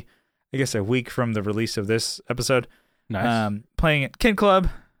to be, I guess, a week from the release of this episode. Nice. Playing at Kin Club.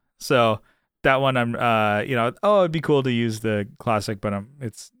 So that one, I'm, it'd be cool to use the classic, but I'll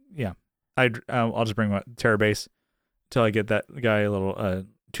just bring my Terabase until I get that guy a little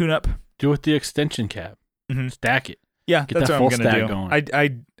tune up. Do it with the extension cab. Mm-hmm. Stack it. Yeah, Get that's that what I'm full going to do. stack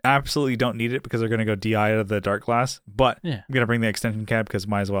going. I absolutely don't need it because they're going to go DI out of the dark glass, but Yeah. I'm going to bring the extension cab because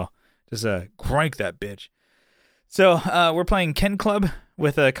might as well just crank that bitch. So we're playing Ken Club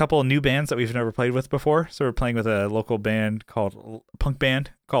with a couple of new bands that we've never played with before. So we're playing with a local punk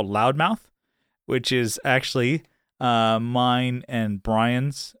band called Loudmouth, which is actually mine and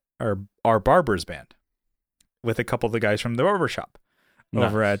Brian's, our barber's band, with a couple of the guys from the barber shop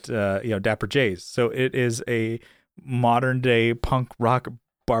over at Dapper J's. So it is a modern day punk rock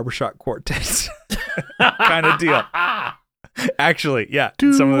barbershop quartet kind of deal. Actually, yeah.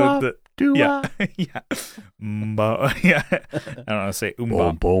 Some of the yeah. Yeah. I don't know how to say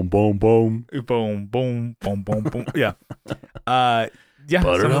boom, boom, boom, boom. Boom, boom, boom, boom, boom. Yeah. Yeah.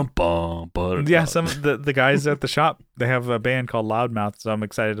 Some of the guys at the shop, they have a band called Loudmouth, so I'm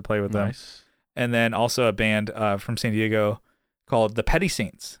excited to play with them. And then also a band from San Diego called the Petty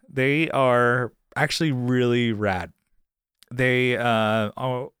Saints. They are actually really rad. They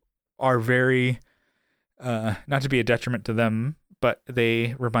are very, not to be a detriment to them, but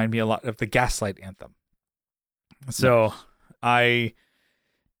they remind me a lot of the Gaslight Anthem. So I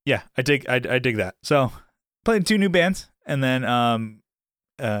dig that. So playing 2 new bands, and then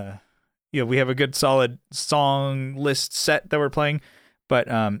we have a good solid song list set that we're playing. But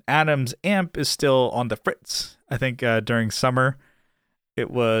Adam's amp is still on the fritz. I think during summer,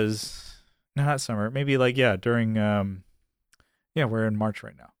 it was not summer. Maybe during we're in March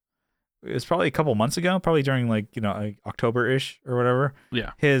right now. It was probably a couple months ago, probably during October-ish or whatever.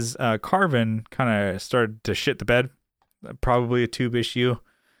 Yeah. His Carvin kind of started to shit the bed. Probably a tube issue.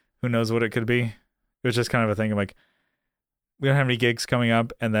 Who knows what it could be? It was just kind of a thing of we don't have any gigs coming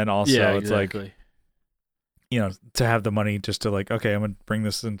up, and then also it's to have the money just to okay, I'm gonna bring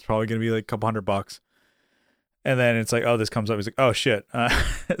this, and it's probably gonna be a couple $100. And then it's this comes up. He's like, oh shit.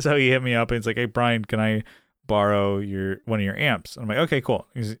 So he hit me up and he's like, hey Brian, can I borrow one of your amps? And I'm like, okay, cool.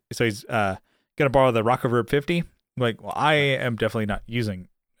 So he's gonna borrow the Rockaverb 50. I'm like, well, I am definitely not using.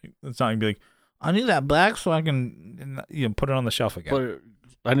 It's not gonna be I need that back so I can put it on the shelf again. But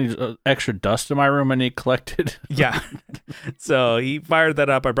I need extra dust in my room. I need collected. Yeah. So he fired that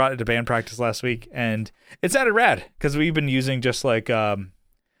up. I brought it to band practice last week, and it sounded rad because we've been using just a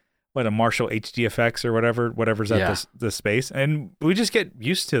Marshall HDFX or whatever's at the space, and we just get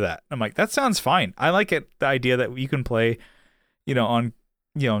used to that. I'm like, that sounds fine. I like it. The idea that you can play, on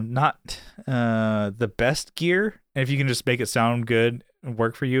not the best gear, and if you can just make it sound good and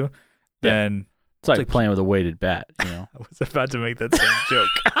work for you, then it's like playing with a weighted bat. I was about to make that same joke.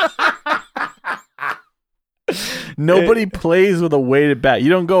 Nobody plays with a weighted bat.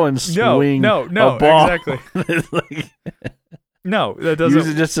 You don't go and swing no, a ball. Exactly. No, that doesn't. Use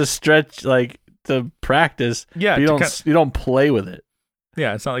it just to stretch, to practice. Yeah, you don't play with it.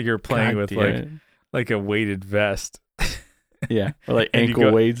 Yeah, it's not like you're playing with a weighted vest. Yeah, or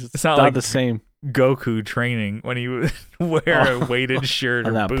ankle weights. It's not the same. Goku training when you wear a weighted shirt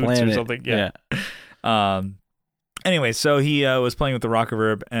or boots or something. Yeah. Anyway, so he was playing with the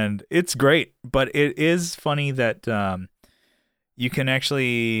Rockaverb, and it's great, but it is funny that you can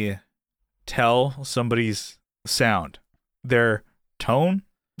actually tell somebody's sound, their tone,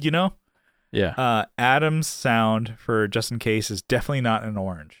 Yeah. Adam's sound for Just In Case is definitely not an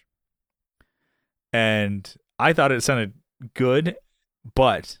orange. And I thought it sounded good,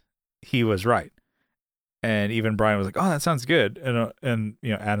 but he was right. And even Brian was like, oh, that sounds good. And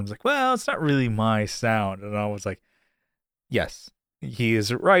Adam's like, well, it's not really my sound. And I was like, yes, he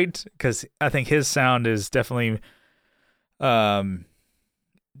is right, because I think his sound is definitely leaning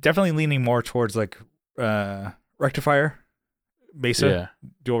more towards rectifier, Mesa,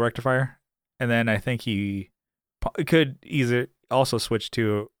 dual rectifier. And then I think he could either also switch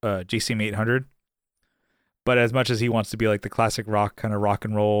to GCM 800. But as much as he wants to be the classic rock, kind of rock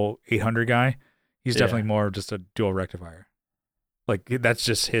and roll 800 guy, he's definitely more just a dual rectifier. That's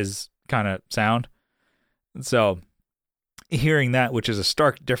just his kind of sound. So hearing that, which is a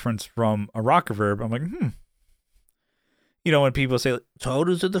stark difference from a Rockaverb, I'm like, when people say, so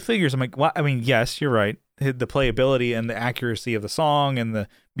does it the figures? I'm like, well, I mean, yes, you're right. The playability and the accuracy of the song and the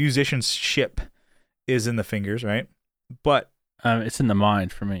musicianship is in the fingers, right? But It's in the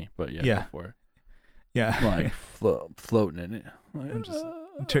mind for me, but yeah, Yeah. go for it. Yeah. Like floating in it. I'm just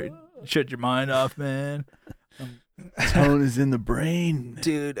shut your mind off, man. Tone is in the brain,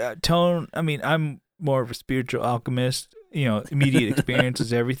 Dude. Tone. I mean, I'm more of a spiritual alchemist. Immediate experience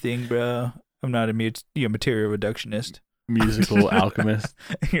is everything, bro. I'm not a material reductionist. Musical alchemist.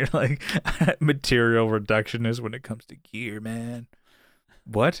 You're like material reductionist when it comes to gear, man.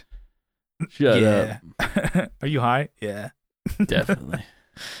 What? Shut up. Are you high? Yeah. Definitely.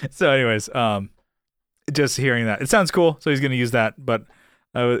 So, anyways, just hearing that, it sounds cool. So he's gonna use that, but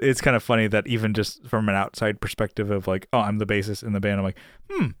it's kind of funny that even just from an outside perspective of like, oh, I'm the bassist in the band. I'm like,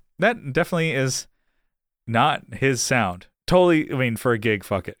 that definitely is not his sound. Totally. I mean, for a gig,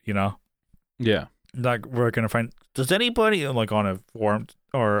 fuck it. Yeah. Like we're gonna find. Does anybody like on a forum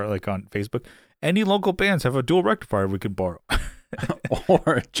or like on Facebook? Any local bands have a dual rectifier we could borrow? Or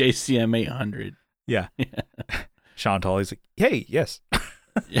a JCM 800. Yeah. Sean Tolley's like, hey, yes.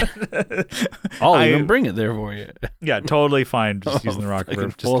 Yeah. I'll even bring it there for you. Yeah, totally fine. Just using the rock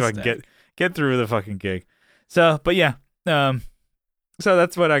reverb just so I can get through the fucking gig. So, but yeah, so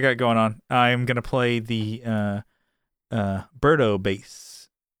that's what I got going on. I'm gonna play the Birdo bass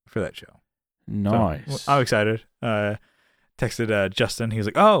for that show. Nice. So, I'm excited. Texted Justin. He was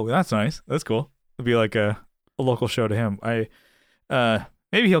like, "Oh, that's nice. That's cool. It'll be like a local show to him.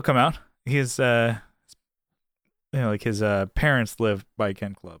 Maybe he'll come out. He's like his parents live by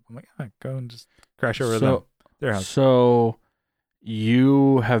Ken Club. I'm like, go and just crash over to their house." So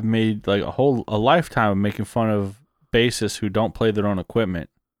you have made like a lifetime of making fun of bassists who don't play their own equipment,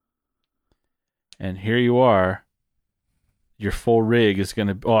 and here you are. Your full rig is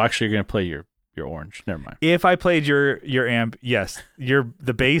gonna. Oh, actually, you're gonna play your orange. Never mind. If I played your amp, yes,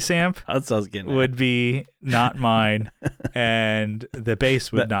 the bass amp That's what I was getting would be not mine, and the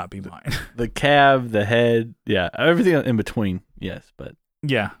bass would not be mine. The cab, the head, yeah, everything in between. Yes, but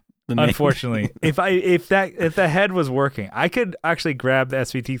yeah. Unfortunately, if the head was working, I could actually grab the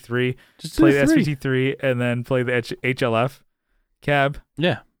SVT3, just play the SVT3, and then play the HLF cab.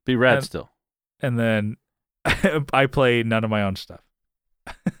 Yeah, be rad still. And then I play none of my own stuff.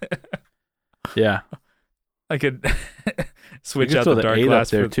 Yeah, I could switch you out throw the dark 8 glass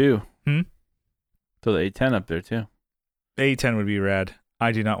up there for, too. Hmm? Throw the 810 up there too. 810 would be rad.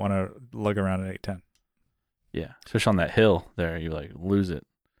 I do not want to lug around an 810. Yeah, especially on that hill there, you like lose it.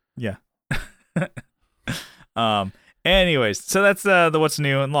 Yeah. Anyways, so that's the what's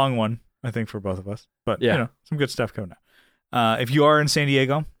new and long one, I think, for both of us. But yeah, some good stuff coming out. If you are in San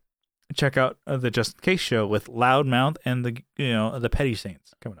Diego, check out the Just in Case show with Loudmouth and the Petty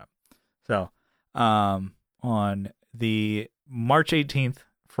Saints coming up. So, on the March 18th,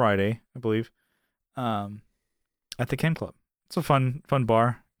 Friday, I believe, at the Ken Club. It's a fun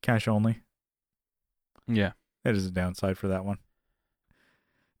bar, cash only. Yeah. That is a downside for that one.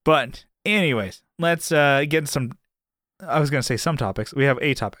 But anyways, let's get some. I was going to say some topics. We have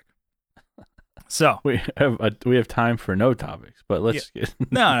a topic. So we have time for no topics, but let's get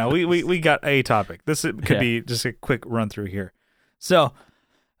no. We got a topic. This could be just a quick run through here. So,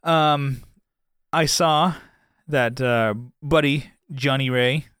 I saw that buddy Johnny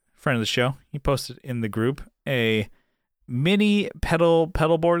Ray, friend of the show, he posted in the group a mini pedal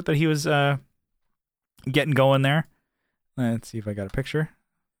board that he was getting going there. Let's see if I got a picture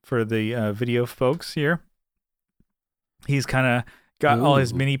for the video folks here. He's kind of got all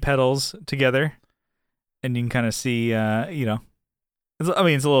his mini pedals together, and you can kind of see, it's a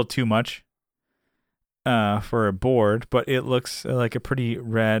little too much for a board, but it looks like a pretty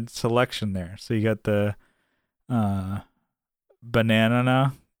rad selection there. So you got the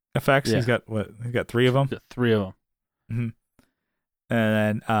banana effects. Yeah. He's got 3 of them. 3 of them. Mm-hmm.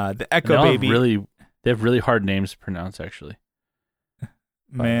 And then the Echo Baby. They have really hard names to pronounce, actually.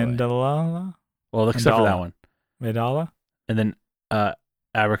 Mandala? Well, except for that one. Mandala? And then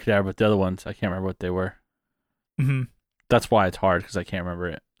Abracadabra, but the other ones, I can't remember what they were. Mm-hmm. That's why it's hard, because I can't remember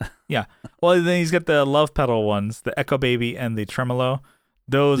it. Yeah. Well, then he's got the Love Pedal ones, the Echo Baby and the Tremolo.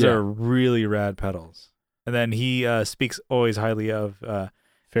 Those are really rad pedals. And then he speaks always highly of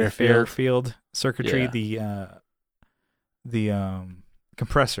Fairfield circuitry, the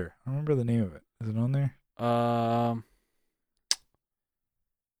compressor. I don't remember the name of it. Is it on there?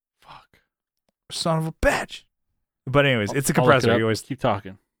 Fuck. Son of a bitch. But anyways, it's a compressor. He always keep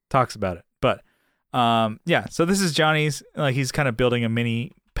talking. Talks about it. But so this is Johnny's, like, he's kind of building a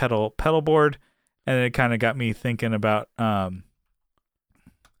mini pedal board, and it kind of got me thinking about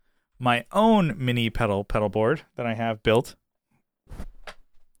my own mini pedal board that I have built.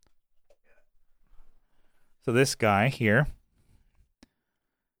 So this guy here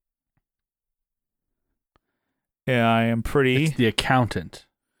I am pretty It's the accountant.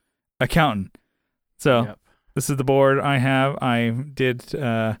 So this is the board I have. I did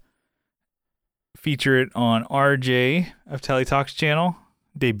feature it on RJ of Teletalk's channel,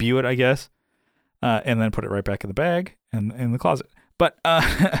 debut it, I guess, and then put it right back in the bag and in the closet. But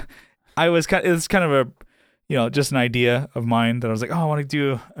it's kind of a, just an idea of mine that I was like, I want to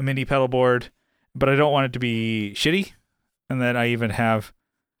do a mini pedal board, but I don't want it to be shitty. And then I even have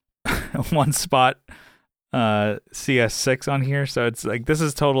one spot CS6 on here, so it's like this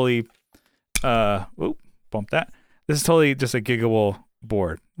is totally bump that. This is totally just a giggable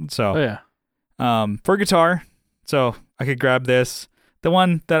board. So for guitar, so I could grab this. The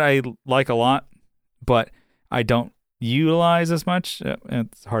one that I like a lot, but I don't utilize as much,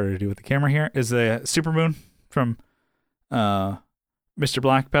 it's harder to do with the camera here, is the Supermoon from Mr.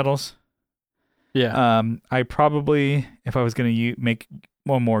 Black pedals. I probably, if I was going to make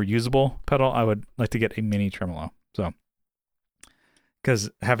one more usable pedal, I would like to get a mini tremolo. So,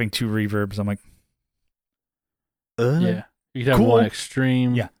 because having two reverbs, I'm like, you could have one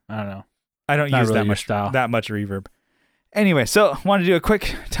extreme. Yeah, I don't know. I don't use really that much reverb. Anyway, so I want to do a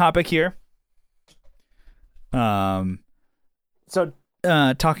quick topic here. Talking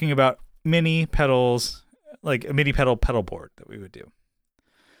about mini pedals, like a mini pedal board that we would do.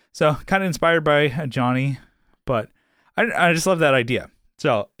 So kind of inspired by Johnny, but I just love that idea.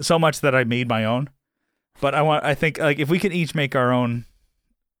 So much that I made my own. But I think like if we could each make our own,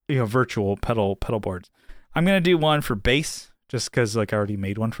 virtual pedal boards. I'm gonna do one for bass, just because like I already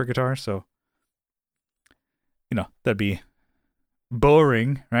made one for guitar. So, that'd be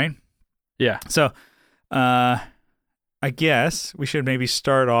boring, right? Yeah. So, I guess we should maybe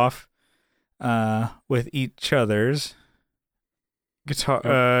start off with each other's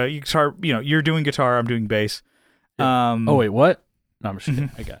guitar. Guitar. You're doing guitar. I'm doing bass. Yeah. Oh wait, what? No, I'm just kidding.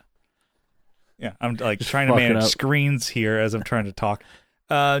 I got it. Yeah, I'm like trying to manage screens here as I'm trying to talk.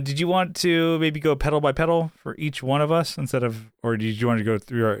 Did you want to maybe go pedal by pedal for each one of us or did you want to go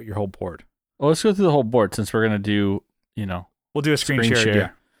through your whole board? Well, let's go through the whole board since we're gonna do, we'll do a screen share. Yeah.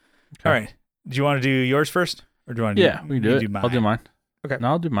 Okay. All right. Do you want to do yours first, or do you want to? Yeah, we can do it. I'll do mine. Okay. No,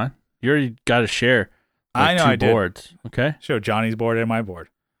 I'll do mine. You already got to share. I know. Two boards. Okay. Show Johnny's board and my board.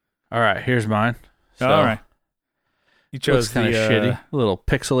 All right. Here's mine. So, all right. You chose kind of shitty, a little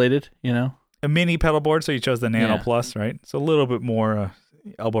pixelated, a mini pedal board. So you chose the Nano Plus, right? So a little bit more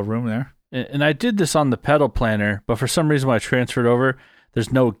elbow room there. And I did this on the pedal planner, but for some reason when I transferred over,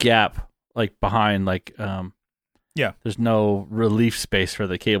 there's no gap like behind, like there's no relief space for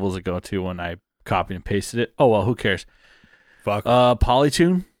the cables to go to when I copied and pasted it. Oh well, who cares? Fuck.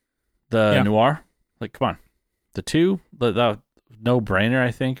 Polytune, the Noir. Like, come on, the no brainer.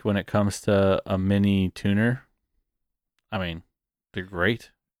 I think when it comes to a mini tuner, I mean, they're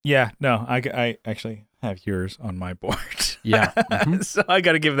great. Yeah. No, I actually have yours on my board. Yeah. Mm-hmm. So I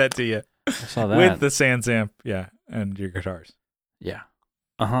got to give that to you. I saw that with the SansAmp. Yeah, and your guitars. Yeah.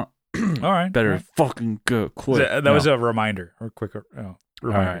 All right. Better fucking go quick. That was a reminder or quicker. Reminder.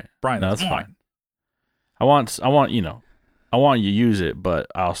 All right, Brian. That's fine. I want you to use it, but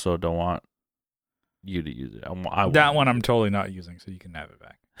I also don't want you to use it. That one I'm totally not using, so you can have it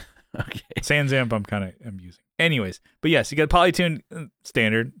back. Okay. SansAmp I'm using. Anyways, but yes, you got Polytune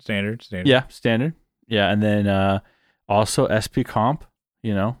standard. Yeah, standard. Yeah, and then also SP Comp,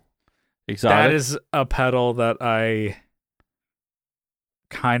 exotic. That is a pedal that I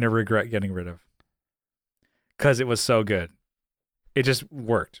kind of regret getting rid of because it was so good. It just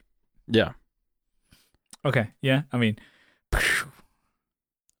worked. Yeah. Okay. Yeah. I mean,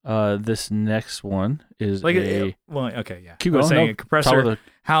 this next one is okay. Yeah. Keep going. Saying a compressor.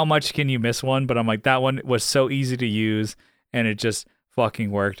 How much can you miss one? But I'm like, that one was so easy to use, and it just fucking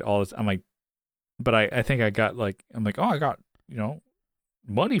worked all this. I'm like, but I think I got I got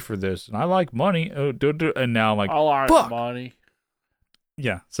money for this, and I like money. And now I'm like, I like fuck. money.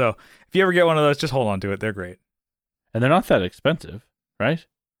 Yeah. So if you ever get one of those, just hold on to it. They're great. And they're not that expensive, right?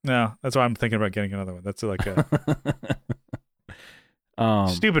 No, that's why I'm thinking about getting another one. That's like a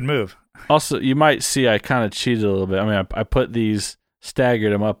stupid move. Also, you might see I kind of cheated a little bit. I mean, I put these,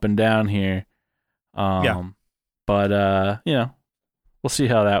 staggered them up and down here. But we'll see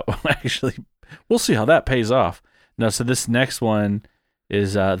how that we'll see how that pays off. No, so this next one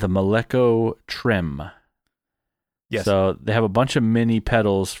is the Meleco Trim. Yes. So they have a bunch of mini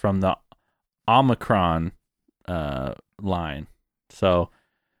pedals from the Omicron line. So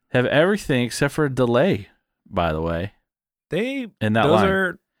they have everything except for a delay, by the way. Those line.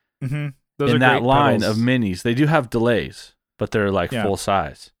 Are in that line pedals. Of minis. They do have delays, but they're like full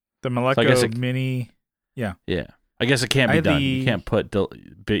size. The Meleco Mini. Yeah. Yeah. I guess it can't be done. You can't put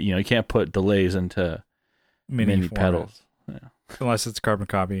you can't put delays into mini pedals. Unless it's carbon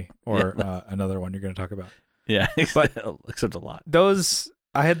copy or another one you're going to talk about. Yeah, but except a lot. Those,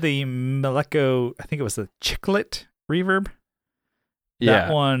 I had the Meleco, I think it was the Chiclet reverb.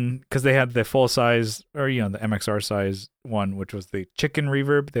 That one, because they had the full size, or the MXR size one, which was the chicken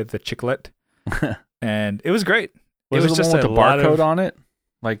reverb. They had the Chiclet, and it was great. Was it was the just one with the barcode on it,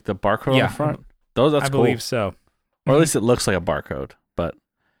 like the barcode on the front. That's I cool. believe so, or at least it looks like a barcode. But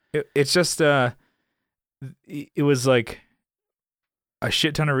it's just it was like a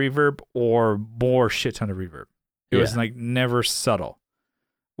shit ton of reverb or more shit ton of reverb. It was like never subtle.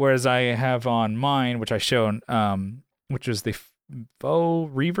 Whereas I have on mine, which I shown, which is the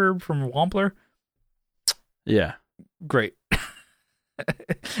faux reverb from Wampler. Yeah. Great.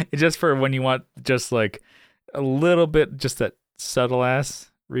 It's just for when you want just like a little bit, just that subtle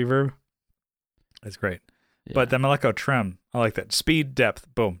ass reverb. It's great. Yeah. But the Meleco Trem, I like that. Speed, depth,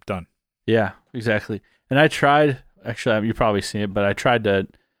 boom, done. Yeah, exactly. And I tried, actually, you've probably seen it, but I tried to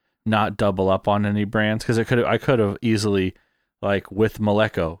not double up on any brands because I could have easily, like with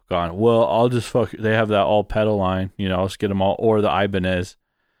Meleco, gone, well, I'll just they have that all pedal line, I'll just get them all, or the Ibanez,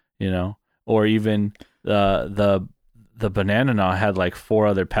 or even the Banana had like 4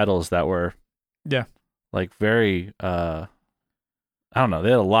 other pedals that were, like very, I don't know,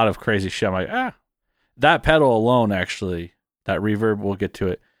 they had a lot of crazy shit. I'm like, that pedal alone, actually, that reverb, we'll get to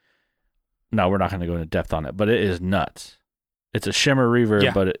it. No, we're not going to go into depth on it, but it is nuts. It's a shimmer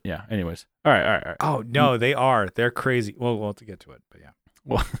reverb, but anyways. All right. Oh, no, they are. They're crazy. Well, we'll have to get to it, but yeah.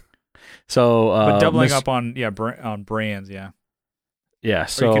 Well, so but doubling up on brands, yeah. Yeah,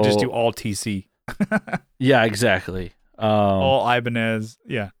 so or you could just do all TC. Yeah, exactly. All Ibanez,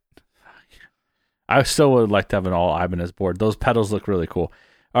 yeah. I still would like to have an all Ibanez board. Those pedals look really cool.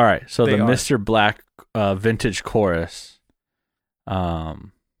 All right, so the Mr. Black vintage chorus. I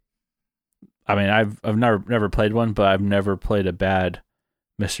mean, I've never played one, but I've never played a bad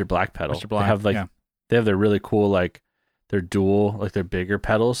Mr. Black pedal. Mr. Black, they have their really cool, like their dual, like their bigger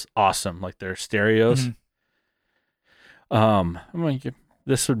pedals, awesome, like their stereos. I'm like,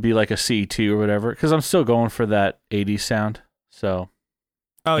 this would be like a C2 or whatever, because I'm still going for that 80s sound. So,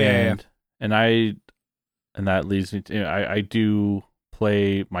 and that leads me to I do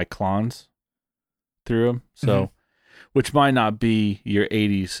play my clones through them, so which might not be your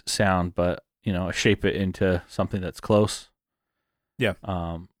 80s sound, but shape it into something that's close. Yeah.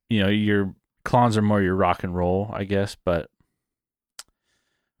 Your clones are more your rock and roll, I guess, but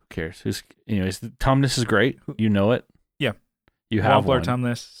who cares? Tumnus is great. You know it. Yeah. You have one.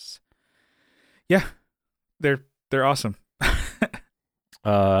 Tumnus. Yeah. They're awesome.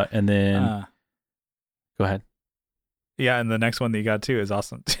 And then go ahead. Yeah, and the next one that you got too is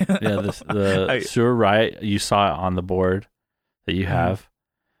awesome. The Sewer Riot, you saw it on the board that you have.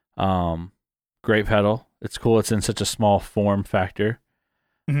 Great pedal. It's cool. It's in such a small form factor.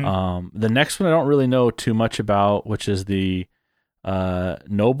 The next one I don't really know too much about, which is the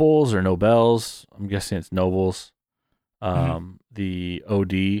Nobles or Nobels. I'm guessing it's Nobles. The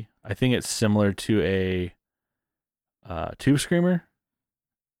OD. I think it's similar to a Tube Screamer.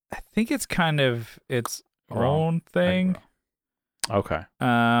 I think it's kind of its own thing. Okay.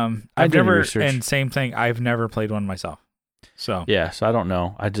 I've never, and same thing, I've never played one myself. So so I don't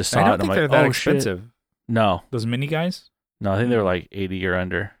know. I just saw I it. don't think they're that expensive. Shit. No, those mini guys. No, I think they're like 80 or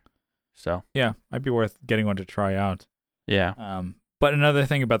under. So yeah, might be worth getting one to try out. Yeah. But another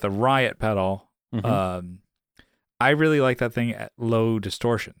thing about the Riot pedal, I really like that thing at low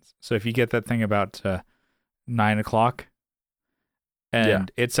distortions. So if you get that thing about 9 o'clock,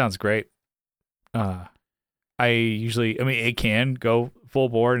 and it sounds great. It can go full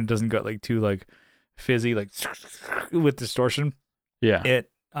board and doesn't get like too like fizzy, like with distortion. Yeah.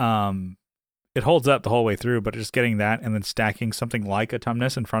 It holds up the whole way through, but just getting that and then stacking something like a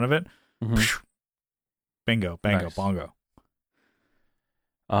Tumnus in front of it, bingo, bango, bongo.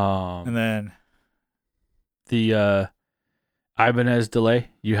 And then the Ibanez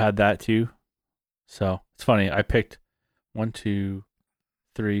delay, you had that too. So it's funny. I picked 1, 2,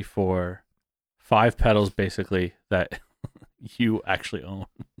 3, 4, 5 pedals basically that you actually own.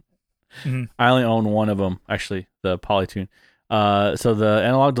 I only own one of them, actually, the Polytune. So the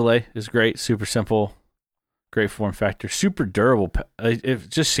analog delay is great, super simple, great form factor, super durable. It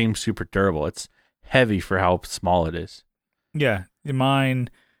just seems super durable. It's heavy for how small it is. Yeah, mine,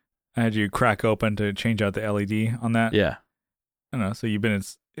 I had you crack open to change out the LED on that. Yeah. I don't know, so you've been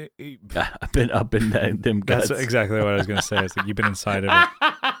I've been up in them guts. That's exactly what I was going to say. It's like you've been inside of it.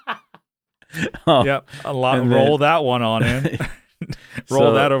 Yep, roll that one on in.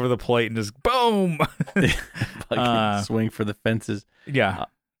 Roll that over the plate and just boom. Swing for the fences. Yeah.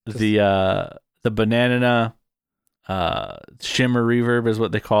 The Banana shimmer reverb is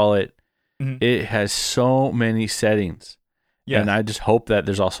what they call it. Mhm. It has so many settings. Yeah. And I just hope that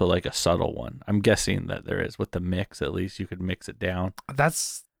there's also like a subtle one. I'm guessing that there is with the mix. At least you could mix it down.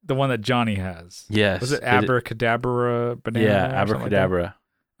 That's the one that Johnny has. Yes. Was it Abracadabra Banana? Yeah, or something like that? Abracadabra.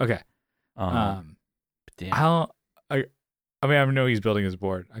 Okay. Damn. I mean, I know he's building his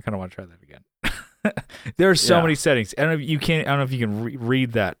board. I kind of want to try that again. There are so many settings. I don't know if you can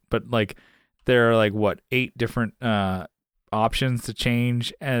read that, but like there are like 8 different options to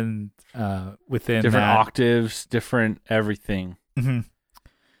change, and within different that, octaves, different everything. Mhm.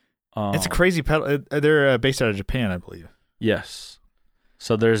 It's a crazy pedal. They're based out of Japan, I believe. Yes.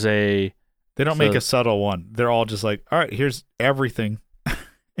 So there's They don't make a subtle one. They're all just like, all right, here's everything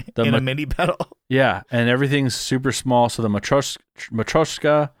in a mini pedal. Yeah, and everything's super small. So the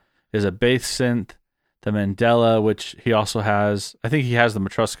Matroshka is a bass synth. The Mandela, which he also has, I think he has the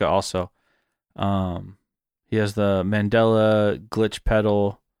Matroshka also. He has the Mandela glitch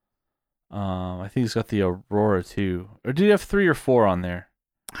pedal. I think he's got the Aurora too. Or did he have 3 or 4 on there?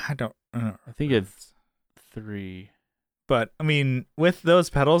 I don't know. I think it's 3. But I mean, with those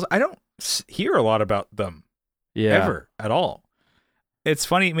pedals, I don't hear a lot about them ever at all. It's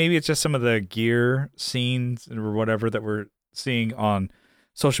funny. Maybe it's just some of the gear scenes or whatever that we're seeing on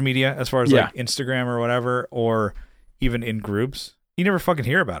social media, as far as like Instagram or whatever, or even in groups. You never fucking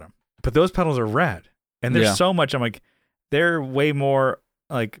hear about them. But those pedals are rad, and there's so much. I'm like, they're way more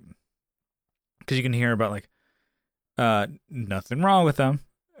like, because you can hear about like, nothing wrong with them,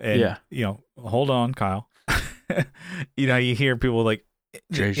 and hold on, Kyle. You hear people like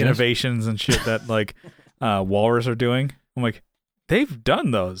innovations and shit that like Walrus are doing. I'm like, they've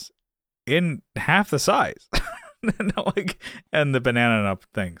done those in half the size. And the banana nut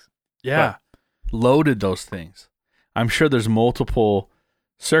things. Yeah. Loaded those things. I'm sure there's multiple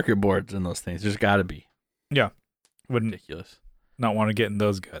circuit boards in those things. There's got to be. Yeah. Wouldn't ridiculous. Not want to get in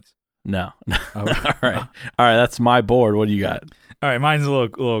those guts. No. All right. That's my board. What do you got? All right. Mine's a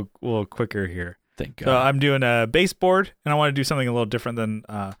little quicker here. Thank God. So I'm doing a bass board, and I want to do something a little different than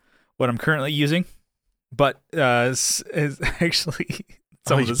what I'm currently using. But is actually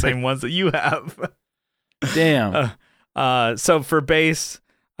some of the same ones that you have. Damn. So for bass,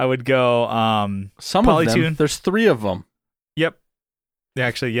 I would go some Polytune. Of them. There's 3 of them. Yep.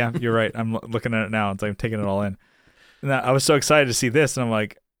 Actually, yeah, you're right. I'm looking at it now. It's like I'm taking it all in. And I was so excited to see this, and I'm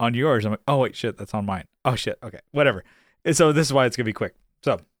like, on yours. I'm like, oh wait, shit, that's on mine. Oh shit, okay, whatever. And so this is why it's gonna be quick.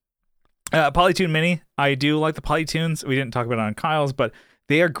 So, Polytune Mini. I do like the Polytunes. We didn't talk about it on Kyle's, but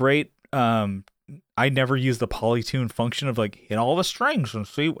they are great. I never use the Polytune function of like hit all the strings and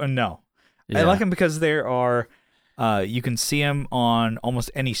see. No. I like them because there are, you can see them on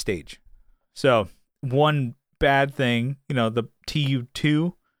almost any stage. So one bad thing, the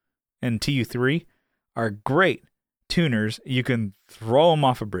TU2 and TU3 are great tuners. You can throw them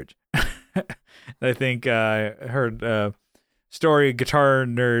off a bridge. I think I heard story guitar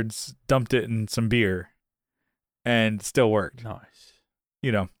nerds dumped it in some beer and it still worked. Nice.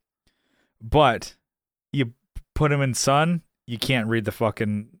 But you put them in sun, you can't read the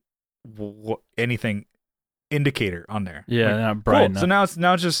fucking anything indicator on there. Yeah, not bright enough. So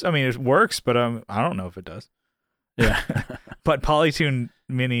now it's just, I mean, it works, but I don't know if it does. Yeah. But Polytune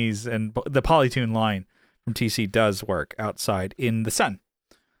Minis and the Polytune line from TC does work outside in the sun.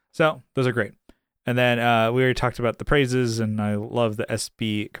 So those are great. And then we already talked about the praises, and I love the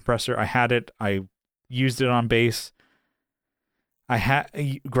SB compressor. I had it. I used it on bass. I had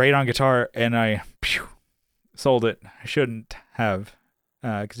great on guitar, and I sold it. I shouldn't have.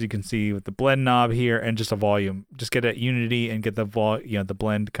 Because you can see with the blend knob here and just a volume, just get it at unity and get the the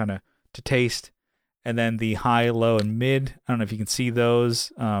blend kind of to taste, and then the high, low, and mid. I don't know if you can see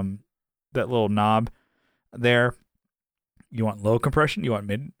those, that little knob there. You want low compression, you want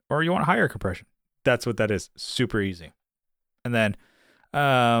mid, or you want higher compression. That's what that is. Super easy. And then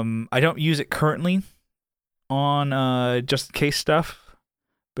I don't use it currently on just in case stuff,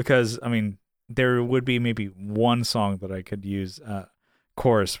 because I mean there would be maybe one song that I could use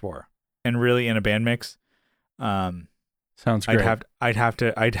chorus for, and really in a band mix, sounds great. I'd have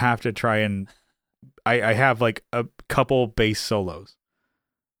to try and I have like a couple bass solos,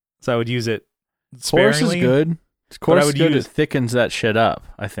 so I would use it sparingly. Chorus is good. Chorus is good. It thickens that shit up,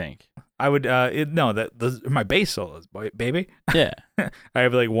 I think. I would those are my bass solos, baby. Yeah. I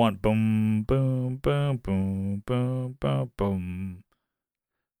have like one boom boom boom boom boom boom boom.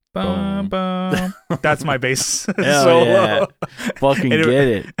 Bum, bum. That's my bass solo. Yeah. Fucking get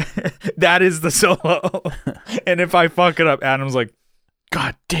it. That is the solo. And if I fuck it up, Adam's like,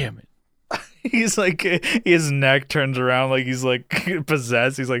 God damn it. He's like, his neck turns around like he's like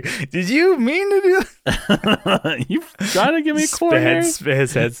possessed. He's like, did you mean to do that? You trying to give me a coronary?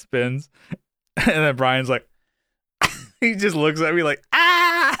 His head spins. And then Brian's like, he just looks at me like,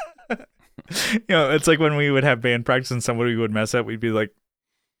 ah! You know, it's like when we would have band practice and somebody would mess up, we'd be like,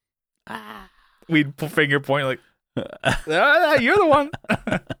 ah. We'd finger point like, you're the one.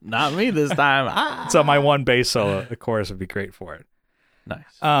 Not me this time. Ah. So my one bass solo, the chorus would be great for it. Nice.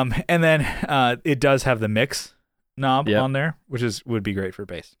 And then it does have the mix knob on there, which would be great for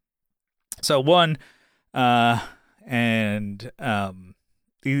bass. So one, these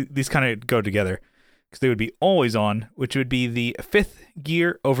kind of go together because they would be always on, which would be the Fifth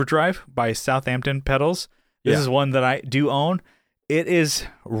Gear Overdrive by Southampton pedals. This is one that I do own. It is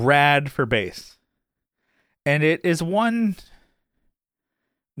rad for bass. And it is one,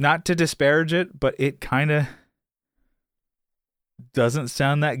 not to disparage it, but it kind of doesn't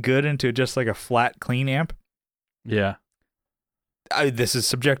sound that good into just like a flat, clean amp. Yeah. This is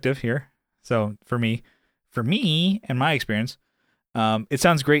subjective here. So for me and my experience, it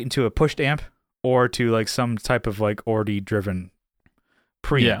sounds great into a pushed amp or to like some type of like Ordi driven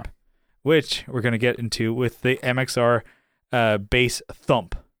preamp, which we're going to get into with the MXR bass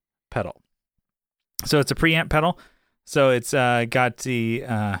thump pedal. So it's a preamp pedal. So it's got the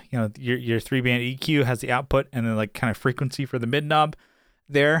your 3-band EQ has the output and then like kind of frequency for the mid knob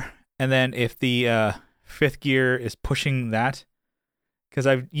there. And then if the Fifth Gear is pushing that, because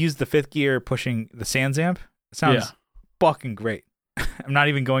I've used the Fifth Gear pushing the Sans amp, it sounds fucking great. I'm not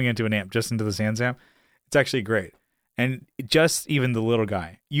even going into an amp, just into the Sans amp. It's actually great. And just even the little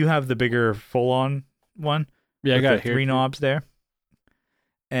guy. You have the bigger full-on one. Yeah, I got the 3 knobs there.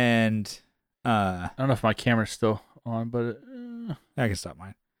 And I don't know if my camera's still on, but I can stop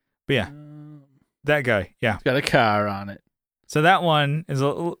mine. But yeah, that guy, yeah, it's got a car on it. So that one is a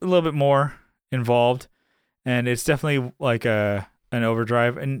little bit more involved, and it's definitely like an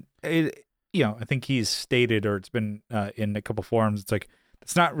overdrive. And it, I think he's stated, or it's been in a couple forums. It's like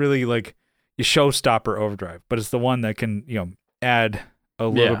it's not really like your showstopper overdrive, but it's the one that can add a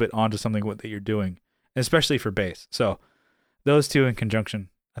little bit onto something that you're doing, especially for bass. So those two in conjunction,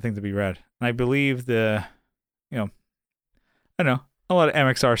 I think, they'd be rad. And I believe I don't know, a lot of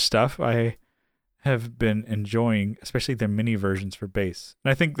MXR stuff I have been enjoying, especially the mini versions for bass.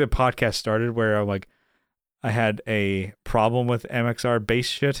 And I think the podcast started where I had a problem with MXR bass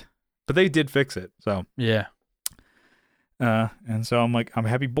shit, but they did fix it. So yeah. And so I'm like, I'm a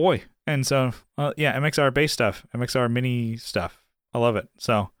happy boy. And so MXR bass stuff, MXR mini stuff. I love it.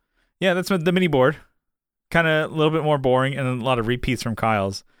 So yeah, that's the mini board. Kind of a little bit more boring and a lot of repeats from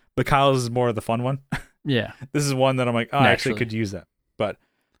Kyle's. But Kyle's is more of the fun one. Yeah. This is one that I'm like, I actually could use that. But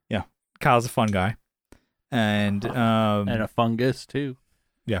yeah, Kyle's a fun guy. And a fungus too.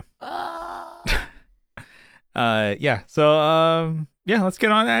 Yeah. So let's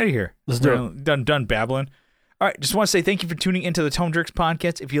get on out of here. Let's do it. Done babbling. All right, just want to say thank you for tuning into the Tone Jerks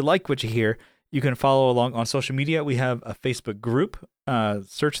podcast. If you like what you hear, you can follow along on social media. We have a Facebook group.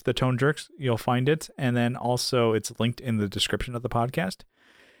 Search the Tone Jerks, you'll find it, and then also it's linked in the description of the podcast.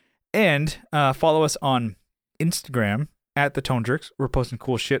 And follow us on Instagram at the Tone Jerks. We're posting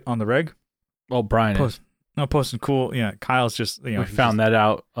cool shit on the reg. Well, Brian posting cool. Yeah, Kyle's just we found that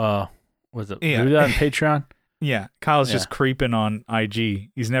out. Was it? Yeah. Do that on Patreon? Yeah, Kyle's just creeping on IG.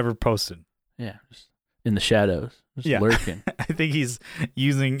 He's never posted. Yeah, just in the shadows, just lurking. I think he's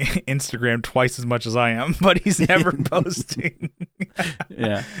using Instagram twice as much as I am, but he's never posting.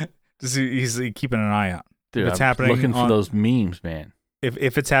 Yeah, he's keeping an eye out. Dude, if it's happening, looking for those memes, man.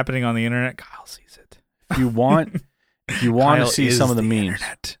 If it's happening on the internet, Kyle sees it. If you want to see some of the memes,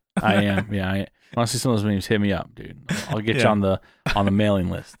 internet. I am. Yeah, I want to see some of those memes. Hit me up, dude. I'll get you on the mailing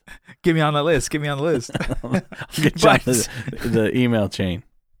list. Get me on that list. Get me on the list. I'll get you on the email chain.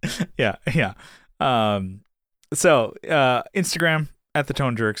 Yeah. So Instagram at the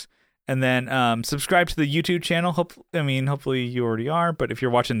Tone Jerks, and then subscribe to the YouTube channel. Hopefully you already are, but if you're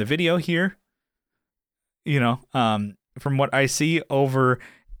watching the video here, from what I see, over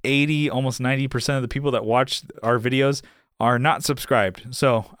 80, almost 90% of the people that watch our videos are not subscribed.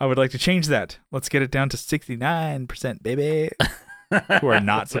 So I would like to change that. Let's get it down to 69%, baby, who are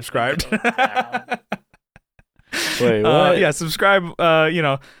not subscribed. Wait, what? Subscribe.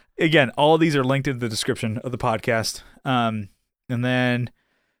 Again, all of these are linked in the description of the podcast. And then,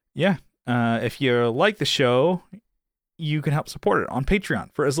 if you like the show, you can help support it on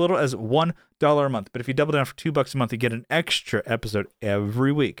Patreon for as little as $1 a month. But if you double down for $2 a month, you get an extra episode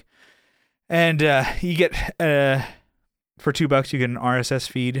every week. And you get, for $2, you get an RSS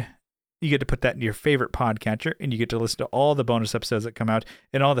feed You get to put that in your favorite podcatcher, and you get to listen to all the bonus episodes that come out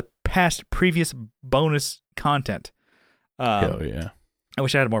and all the previous bonus content. Oh, yeah. I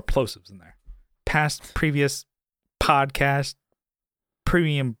wish I had more plosives in there. Past, previous, podcast,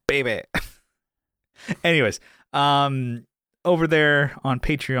 premium, baby. Anyways, over there on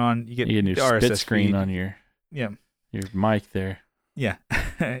Patreon, you get a new RSS split screen feed. on your mic there. Yeah.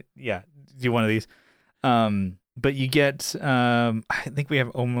 Yeah. Do one of these. But you get, I think we have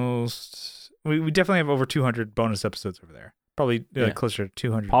almost, we definitely have over 200 bonus episodes over there. Probably closer to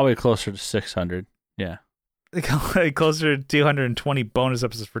 200. Probably closer to 600. Yeah. Closer to 220 bonus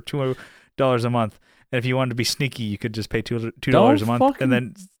episodes for $2 a month. And if you wanted to be sneaky, you could just pay $2 a month and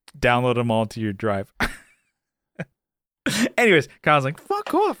then download them all to your drive. Anyways, Kyle's like,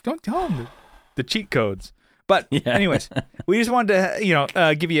 fuck off. Don't tell him the cheat codes. But anyways, we just wanted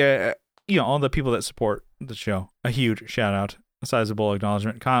to, give you, all the people that support the show a huge shout out, a sizable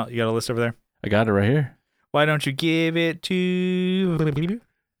acknowledgement. Kyle, you got a list over there? I got it right here. Why don't you give it to...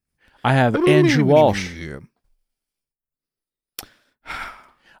 I have Andrew Walsh.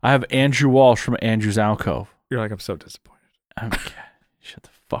 I have Andrew Walsh from Andrew's Alcove. You're like, I'm so disappointed. Okay. Shut the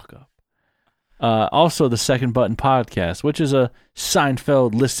fuck up. Also, the Second Button Podcast, which is a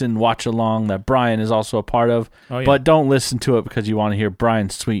Seinfeld listen, watch along that Brian is also a part of. Oh, yeah. But don't listen to it because you want to hear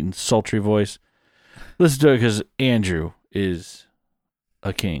Brian's sweet and sultry voice. Listen to it because Andrew is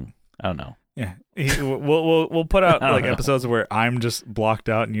a king. I don't know. Yeah, we'll put out like episodes where I'm just blocked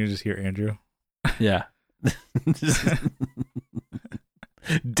out and you just hear Andrew. Yeah.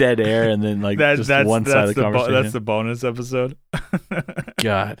 Dead air and then like just one side of the conversation. That's the bonus episode.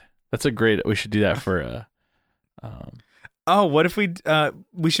 God, that's a great. We should do that for what if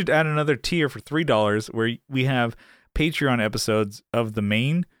we should add another tier for $3 where we have Patreon episodes of the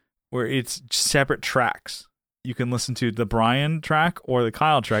main where it's separate tracks. You can listen to the Brian track or the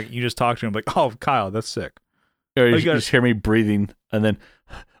Kyle track. You just talk to him like, oh, Kyle, that's sick. Or you just hear me breathing and then,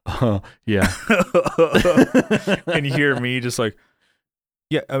 yeah. And you hear me just like,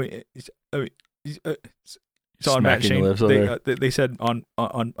 yeah, I mean, so on Matt and Shane, they said on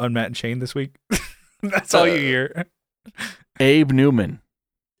Matt and Shane this week. That's all you hear. Abe Newman,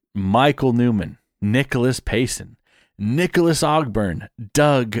 Michael Newman, Nicholas Payson, Nicholas Ogburn,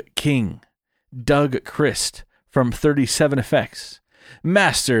 Doug King, Doug Christ from 37 Effects,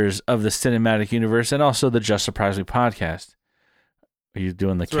 Masters of the Cinematic Universe, and also the Just Surprise Me podcast. Are you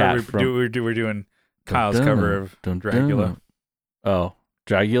doing the cat from... We're doing Kyle's cover of Dracula. Oh,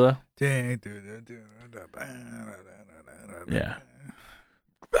 Dracula? Yeah.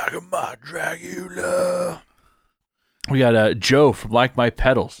 Back of my Dracula. We got Joe from Like My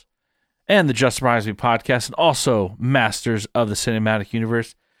Pedals and the Just Surprise Me podcast, and also Masters of the Cinematic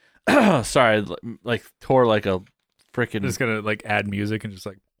Universe. Sorry, like tore like a freaking. Just gonna like add music and just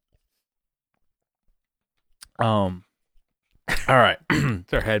like. All right.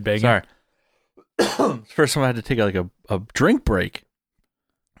 It's our head banging. Sorry. First time I had to take like a drink break.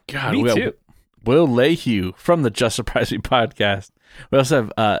 God, me too. Will Lehue from the Just Surprise Me podcast. We also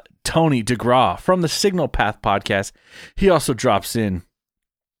have Tony DeGraw from the Signal Path podcast. He also drops in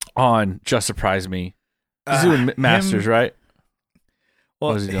on Just Surprise Me. He's doing Masters, right?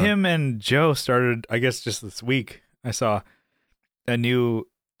 Well, him and Joe started, I guess, just this week. I saw a new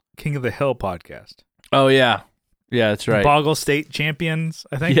King of the Hill podcast. Oh, yeah. Yeah, that's right. Boggle State Champions,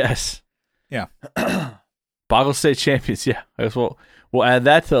 I think. Yes. Yeah. Boggle State Champions, yeah. I guess we'll add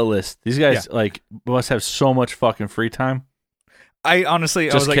that to the list. These guys must have so much fucking free time. I honestly,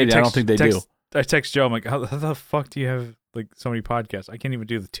 I was like, I don't think they do. I text Joe, I'm like, how the fuck do you have like so many podcasts? I can't even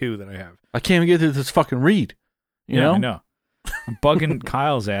do the 2 that I have. I can't even get through this fucking read. You know? I know. I'm bugging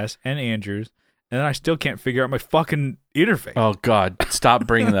Kyle's ass and Andrew's, and then I still can't figure out my fucking interface. Oh, God. Stop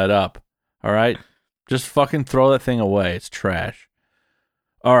bringing that up. All right? Just fucking throw that thing away. It's trash.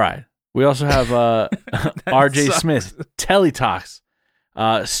 All right. We also have RJ Smith, Teletalks,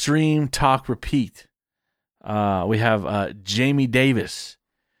 Stream Talk Repeat. We have Jamie Davis,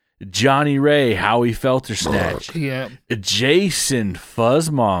 Johnny Ray, Howie Feltersnatch, Jason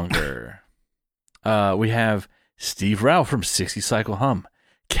Fuzzmonger. We have Steve Rao from 60 Cycle Hum,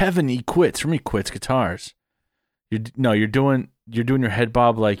 Kevin E. Quits from E. Quits Guitars. You're doing your head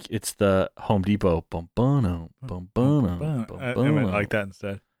bob like it's the Home Depot. I like that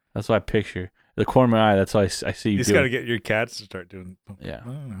instead. That's what I picture. The corner of my eye. That's what I see you. You just got to get your cats to start doing. Yeah.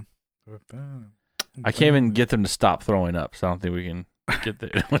 I can't even get them to stop throwing up, so I don't think we can get there.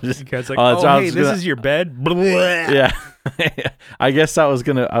 The cat's like, hey, this is your bed. Yeah. I guess I was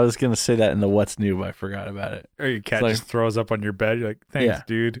gonna say that in the what's new, but I forgot about it. Or your cat just throws up on your bed. You're like, thanks,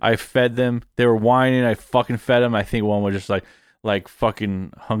 dude. I fed them. They were whining. I fucking fed them. I think one was just like, like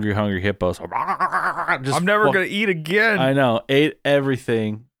fucking hungry hippos. I'm never gonna eat again. I know, ate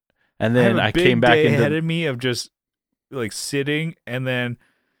everything, and then I big came back day into ahead of me of just like sitting and then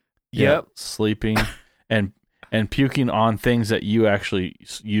sleeping and puking on things that you actually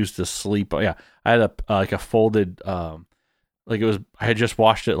used to sleep. Yeah, I had a folded I had just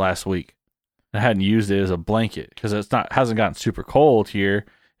washed it last week. I hadn't used it as a blanket because hasn't gotten super cold here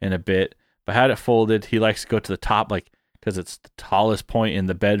in a bit. But I had it folded. He likes to go to the top, like because it's the tallest point in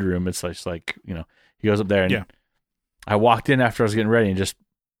the bedroom. It's like he goes up there and I walked in after I was getting ready and just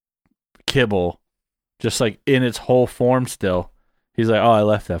kibble, just like in its whole form still. He's like, "Oh, I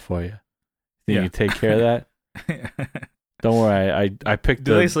left that for you. Think you can take care of that?" Don't worry. I picked.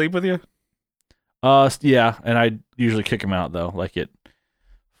 Do they sleep with you? Yeah, and I usually kick them out though, like at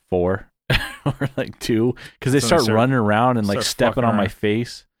 4 or like 2, because they start running around and like stepping on my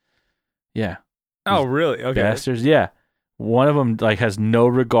face. Yeah. Oh, really? Okay. Bastards. Yeah. One of them like has no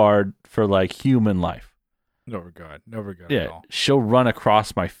regard for like human life. No regard. Yeah. At all. She'll run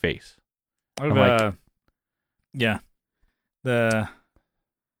across my face. Yeah. The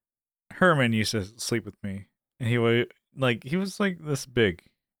Herman used to sleep with me, and he was like this big.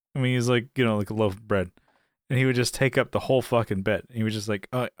 I mean, he's like like a loaf of bread, and he would just take up the whole fucking bed. He was just like,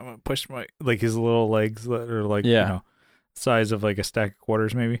 "Oh, I'm gonna push my his little legs that are like size of like a stack of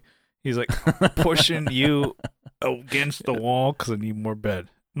quarters, maybe." He's like pushing you against the wall because I need more bed.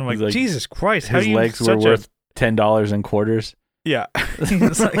 And I'm like, Jesus Christ, his legs were worth $10 in quarters. Yeah.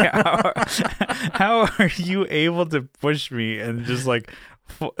 He's like, how are you able to push me and just like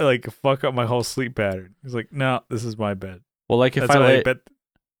fuck up my whole sleep pattern? He's like, no, this is my bed. Well, like if I bet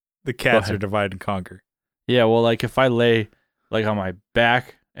the cats are divide and conquer. Yeah, well, like if I lay like on my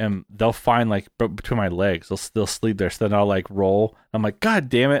back and they'll find like between my legs, they'll sleep there. So then I'll like roll. I'm like, God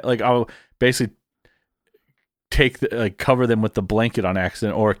damn it! Like I'll basically cover them with the blanket on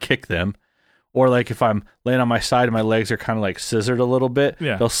accident or kick them. Or like if I'm laying on my side and my legs are kind of like scissored a little bit,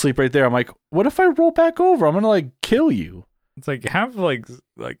 they'll sleep right there. I'm like, what if I roll back over? I'm gonna like kill you. It's like have like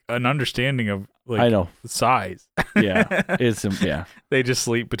an understanding of like I know the size. Yeah, it's They just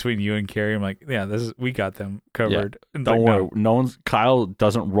sleep between you and Carrie. I'm like, we got them covered. Yeah. Don't worry, Kyle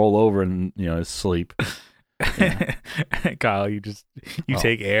doesn't roll over in his sleep. Yeah. Kyle, you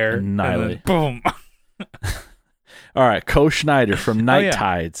take air, annihilate. And then boom. All right, Co Schneider from Night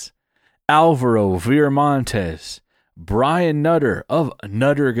Tides. Alvaro Viramontes, Brian Nutter of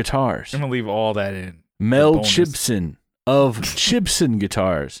Nutter Guitars. I'm going to leave all that in. Mel Chibson of Chibson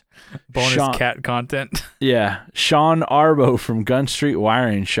Guitars. Bonus cat content. Yeah. Sean Arbo from Gun Street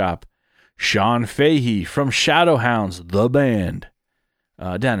Wiring Shop. Sean Fahey from Shadowhounds, the band,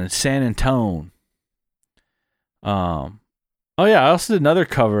 down in San Antonio. I also did another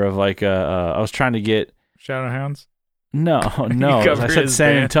cover of like I was trying to get Shadowhounds. No, I said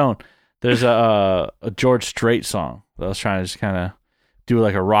San Antonio. There's a George Strait song that I was trying to just kind of do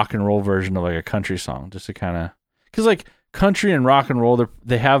like a rock and roll version of like a country song, just to kind of because like country and rock and roll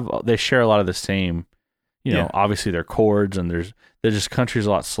they share a lot of the same, obviously they're chords and they're just country's a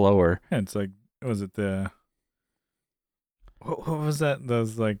lot slower. Yeah, it's like was it the what was that?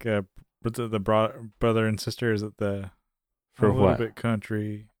 Those like what's it, the brother and sister? Is it the for a what? Little bit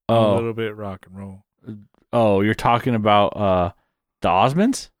country, a little bit rock and roll. Oh, you're talking about the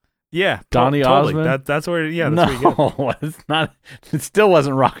Osmonds? Yeah, Donny totally. Osmond. That's where. Yeah, that's no, it's not. It still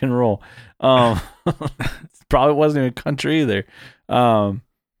wasn't rock and roll. Probably wasn't even country either. All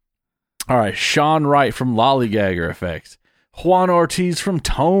right, Sean Wright from Lollygagger Effects, Juan Ortiz from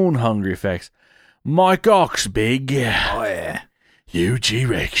Tone Hungry Effects, Mike Oxbig, UG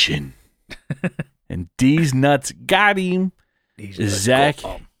Rection, and D's Nuts got him.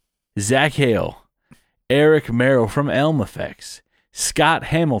 Zach Hale, Eric Merrill from Elm Effects, Scott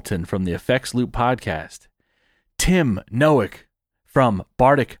Hamilton from the Effects Loop podcast, Tim Nowick from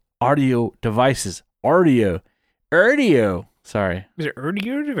Bardic Audio Devices, Sorry. Is it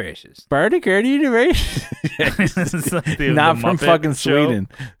Audio Devices? Bardic Audio Devices. Not from fucking Sweden.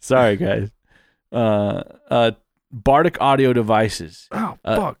 Sorry, guys. Bardic Audio Devices. Oh,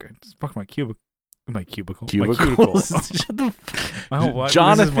 fuck. Fuck my cubicle. My cubicle. Cubicles. Shut the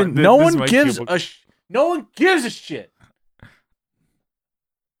Jonathan, no one gives a shit.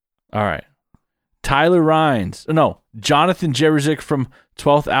 All right. Tyler Rhines. No, Jonathan Jerezik from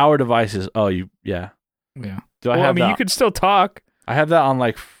 12th Hour Devices. Oh, yeah. Do I have that? You could still talk. I have that on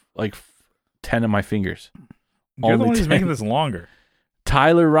like 10 of my fingers. You're the one who's making this longer.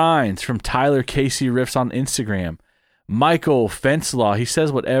 Tyler Rhines from Tyler Casey Riffs on Instagram. Michael Fenslaw. He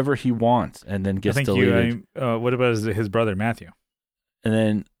says whatever he wants and then gets deleted. What about his brother, Matthew? And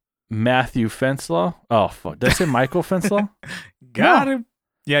then Matthew Fenslaw. Oh fuck! Did I say Michael Fenslaw? Got him.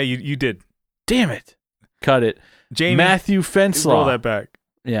 Yeah, you did. Damn it! Cut it. Jamie, Matthew Fenslaw. roll that back.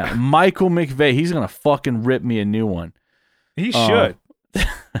 Yeah, Michael McVeigh. He's gonna fucking rip me a new one. He should.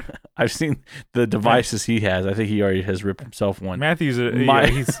 I've seen the devices he has. I think he already has ripped himself one. Matthew's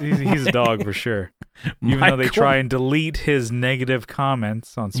he's a dog for sure. Even though they try and delete his negative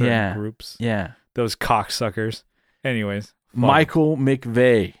comments on certain groups. Yeah. Those cocksuckers. Anyways. Michael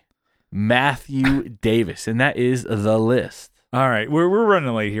McVeigh. Matthew Davis. And that is the list. All right. We're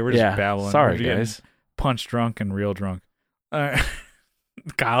running late here. We're just babbling. Sorry, guys. Punch drunk and real drunk.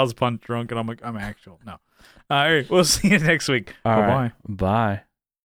 Kyle's punch drunk and I'm like, I'm actual. No. All right. We'll see you next week. Bye-bye. Bye.